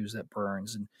long fuse that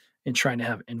burns and trying to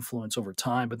have influence over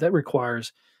time. But that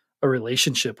requires a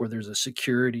relationship where there's a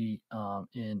security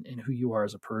in who you are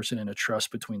as a person and a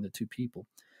trust between the two people.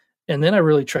 And then I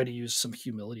really try to use some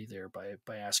humility there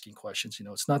by asking questions.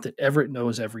 It's not that Everett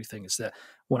knows everything. It's that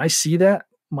when I see that,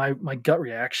 my gut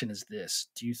reaction is this: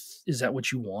 is that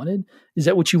what you wanted? Is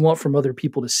that what you want from other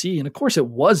people to see? And of course, it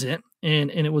wasn't,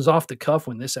 and it was off the cuff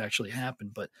when this actually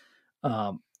happened. But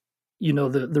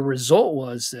the result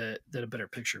was that a better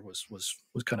picture was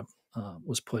kind of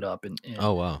was put up, and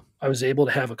Oh, wow. I was able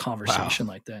to have a conversation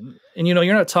like that. And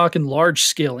you're not talking large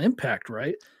scale impact,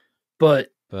 right? But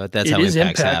But that's it how is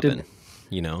impacts impacted,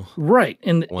 happen, right?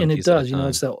 And one it piece at a does.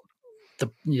 It's time.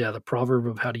 the proverb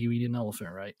of how do you eat an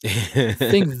elephant, right? I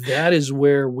think that is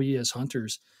where we as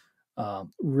hunters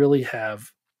really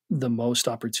have the most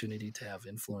opportunity to have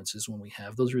influences when we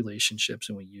have those relationships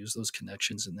and we use those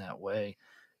connections in that way.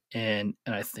 And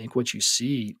I think what you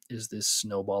see is this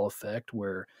snowball effect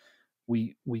where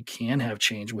we can have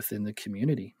change within the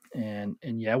community. And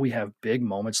yeah, we have big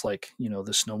moments like the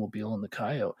snowmobile and the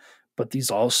coyote, but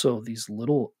these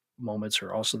little moments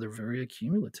are also, they're very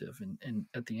accumulative. And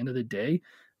at the end of the day,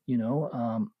 you know,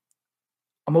 um,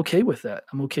 I'm okay with that.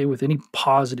 I'm okay with any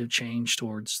positive change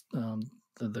towards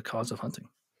the cause of hunting.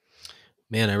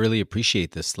 Man, I really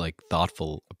appreciate this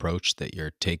thoughtful approach that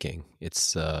you're taking.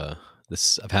 It's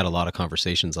this I've had a lot of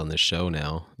conversations on this show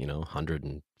now,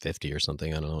 150 or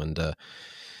something, I don't know. And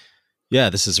yeah,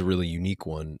 this is a really unique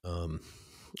one.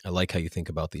 I like how you think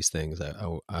about these things.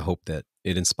 I hope that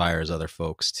it inspires other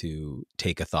folks to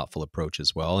take a thoughtful approach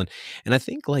as well. And I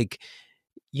think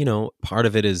part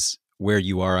of it is where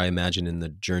you are, I imagine, in the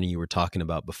journey you were talking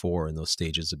about before, in those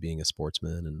stages of being a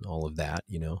sportsman and all of that.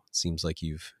 It seems like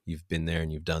you've been there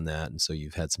and you've done that, and so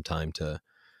you've had some time to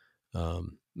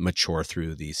mature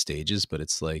through these stages. But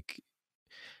it's like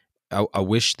I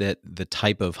wish that the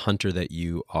type of hunter that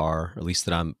you are, or at least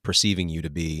that I'm perceiving you to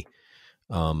be,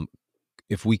 um,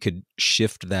 if we could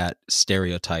shift that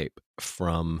stereotype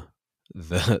from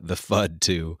the FUD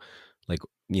to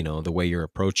the way you're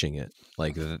approaching it,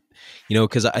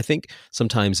 because I think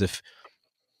sometimes if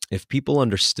people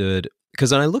understood,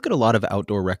 because when I look at a lot of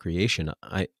outdoor recreation,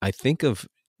 I think of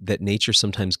that nature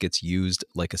sometimes gets used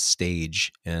like a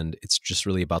stage, and it's just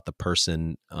really about the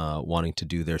person wanting to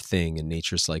do their thing, and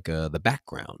nature's like the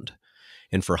background.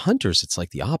 And for hunters, it's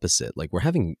like the opposite. Like, we're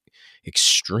having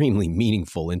extremely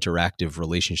meaningful interactive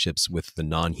relationships with the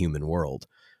non-human world.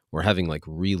 We're having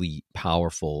really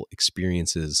powerful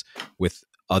experiences with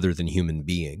other than human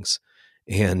beings,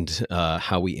 and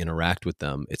how we interact with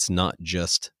them. It's not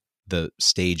just the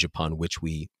stage upon which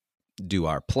we do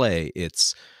our play.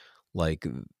 It's like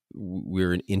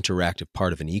we're an interactive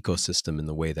part of an ecosystem in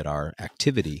the way that our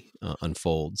activity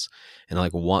unfolds. And I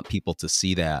want people to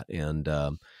see that,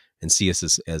 see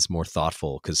us as more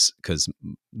thoughtful, because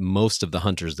most of the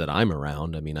hunters that I'm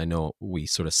around, I mean, I know we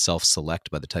sort of self-select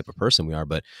by the type of person we are,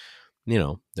 but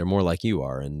they're more like you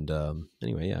are. And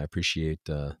anyway, yeah, I appreciate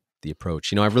the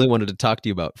approach. I really wanted to talk to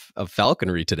you about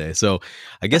falconry today. So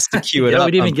I guess to cue it Yeah, up.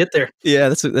 we didn't even get there. Yeah,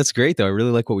 that's great though. I really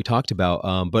like what we talked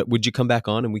about. But would you come back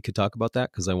on and we could talk about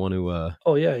that? Because I want to.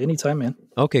 Oh yeah, anytime, man.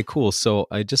 Okay, cool. So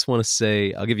I just want to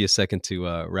say, I'll give you a second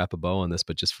to wrap a bow on this,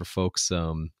 but just for folks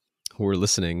who are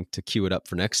listening, to cue it up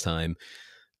for next time.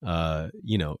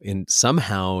 And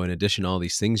somehow, in addition to all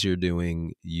these things you're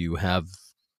doing, you have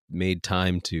made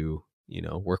time to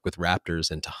work with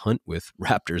raptors and to hunt with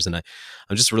raptors. And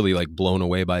I'm just really like blown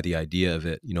away by the idea of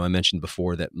it. I mentioned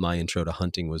before that my intro to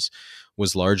hunting was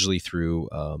largely through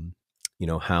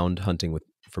hound hunting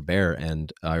for bear,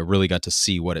 and I really got to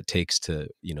see what it takes to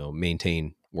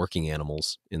maintain working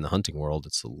animals in the hunting world.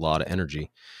 It's a lot of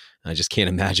energy. I just can't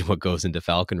imagine what goes into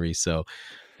falconry. So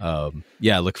I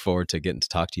look forward to getting to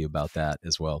talk to you about that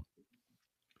as well.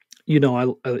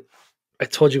 I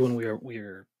told you when we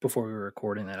were before we were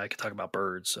recording that I could talk about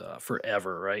birds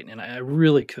forever, right? And I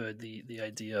really could. The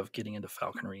idea of getting into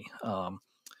falconry,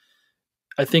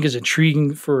 I think, is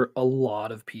intriguing for a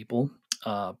lot of people.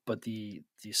 But the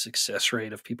success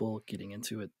rate of people getting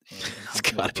into it and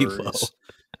hunting with birds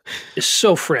is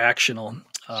so fractional.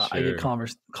 Sure. I get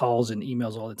calls and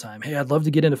emails all the time. Hey, I'd love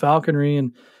to get into falconry,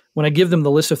 and when I give them the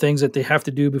list of things that they have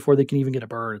to do before they can even get a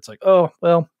bird, it's like, oh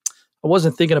well. I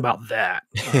wasn't thinking about that.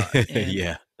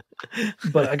 Yeah.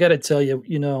 But I got to tell you,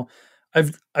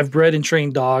 I've bred and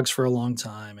trained dogs for a long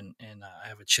time, and I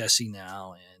have a Chessie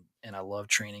now, and I love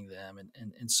training them.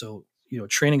 And so,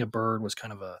 training a bird was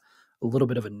kind of a little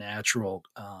bit of a natural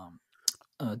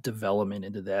development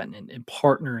into that, and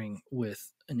partnering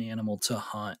with an animal to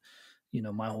hunt.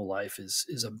 My whole life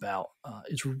is about,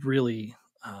 it's really,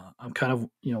 I'm kind of,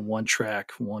 one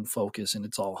track, one focus, and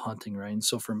it's all hunting, right? And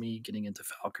so for me, getting into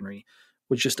falconry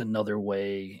was just another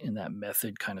way in that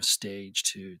method kind of stage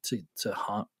to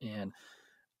hunt. And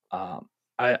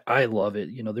I love it.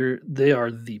 They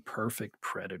are the perfect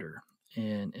predator,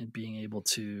 and being able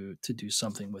to do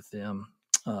something with them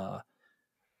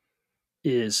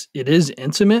is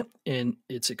intimate, and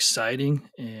it's exciting,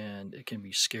 and it can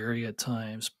be scary at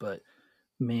times, but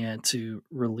man, to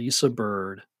release a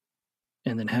bird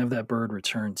and then have that bird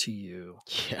return to you,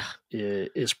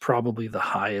 is probably the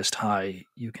highest high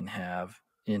you can have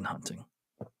in hunting.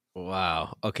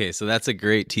 Wow. Okay, so that's a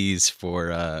great tease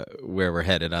for where we're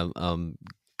headed. I'm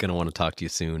gonna want to talk to you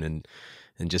soon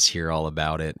and just hear all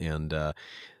about it. And I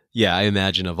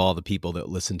imagine of all the people that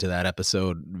listen to that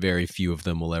episode, very few of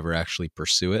them will ever actually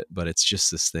pursue it. But it's just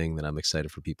this thing that I'm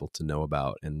excited for people to know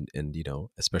about, and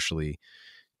especially,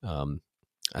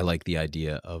 I like the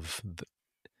idea of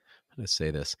how to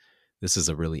say this. This is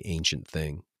a really ancient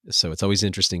thing. So it's always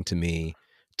interesting to me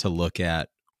to look at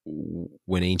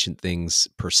when ancient things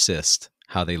persist,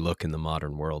 how they look in the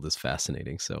modern world is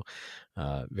fascinating. So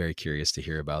very curious to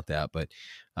hear about that. But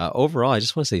overall, I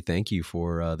just want to say thank you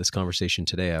for this conversation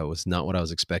today. It was not what I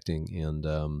was expecting. And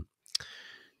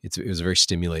it was very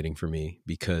stimulating for me,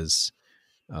 because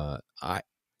I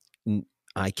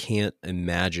can't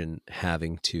imagine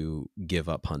having to give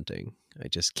up hunting. I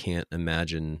just can't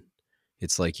imagine.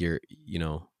 It's like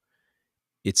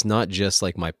it's not just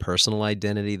like my personal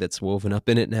identity that's woven up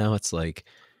in it now. It's like,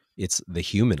 it's the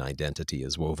human identity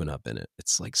is woven up in it.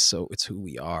 It's like, so it's who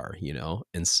we are,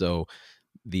 And so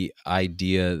the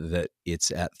idea that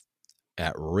it's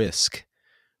at risk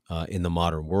in the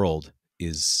modern world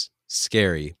is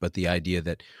scary, but the idea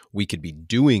that we could be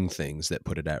doing things that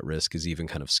put it at risk is even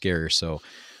kind of scarier. So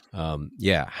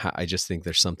I just think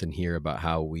there's something here about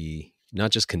how we not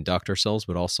just conduct ourselves,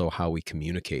 but also how we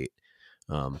communicate.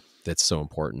 That's so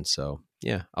important. So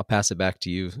I'll pass it back to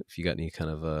you if you got any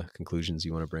kind of conclusions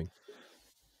you want to bring.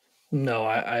 No,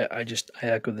 I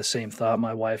echo the same thought.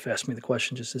 My wife asked me the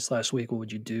question just this last week: what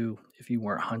would you do if you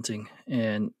weren't hunting?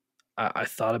 And I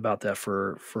thought about that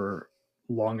for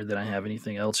longer than I have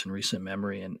anything else in recent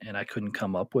memory, and I couldn't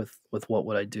come up with what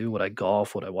would I do? Would I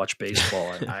golf? Would I watch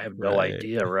baseball? I have no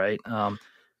idea, right?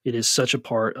 It is such a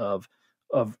part of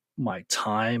my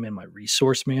time and my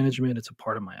resource management. It's a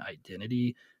part of my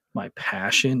identity, my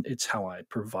passion. It's how I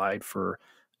provide for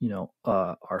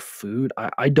our food.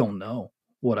 I don't know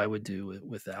what I would do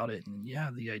without it. And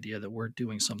the idea that we're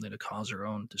doing something to cause our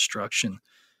own destruction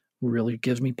really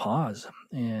gives me pause.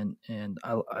 And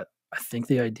I think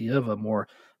the idea of a more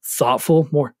thoughtful,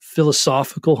 more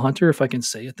philosophical hunter, if I can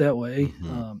say it that way,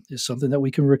 is something that we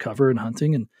can recover in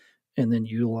hunting and then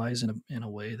utilize in a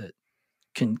way that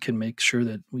can make sure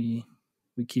that we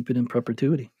keep it in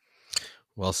perpetuity.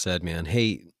 Well said, man.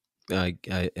 Hey,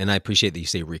 And I appreciate that you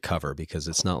say recover, because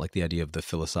it's not like the idea of the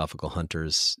philosophical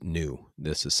hunters new.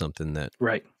 This is something that,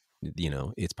 Right.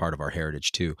 It's part of our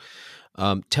heritage too.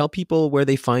 Tell people where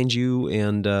they find you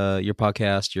and your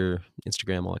podcast, your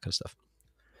Instagram, all that kind of stuff.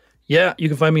 Yeah, you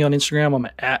can find me on Instagram. I'm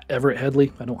at Everett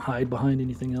Headley. I don't hide behind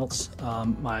anything else.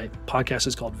 My podcast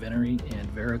is called Venery and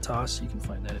Veritas. You can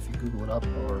find that if you Google it up,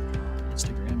 or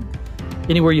Instagram,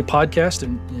 anywhere you podcast.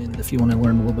 And if you want to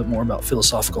learn a little bit more about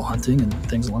philosophical hunting and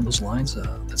things along those lines,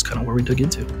 that's kind of where we dug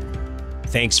into.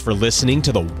 Thanks for listening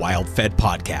to the WildFed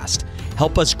podcast.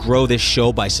 Help us grow this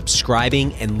show by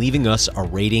subscribing and leaving us a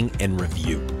rating and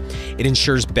review. It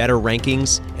ensures better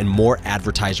rankings and more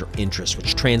advertiser interest,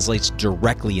 which translates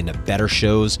directly into better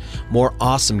shows, more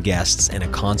awesome guests, and a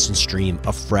constant stream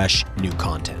of fresh new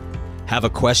content. Have a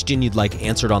question you'd like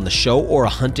answered on the show, or a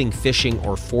hunting, fishing,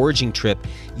 or foraging trip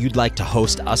you'd like to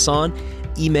host us on?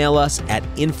 Email us at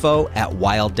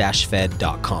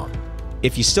info@wild-fed.com.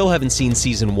 If you still haven't seen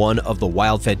season 1 of the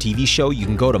WildFed TV show, you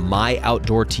can go to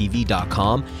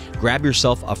myoutdoortv.com, grab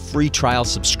yourself a free trial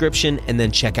subscription, and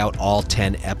then check out all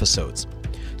 10 episodes.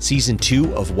 Season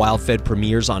 2 of WildFed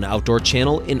premieres on Outdoor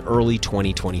Channel in early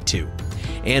 2022.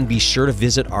 And be sure to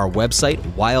visit our website,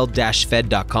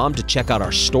 wild-fed.com, to check out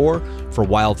our store for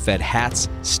WildFed hats,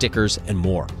 stickers, and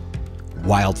more.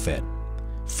 WildFed.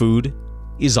 Food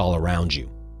is all around you.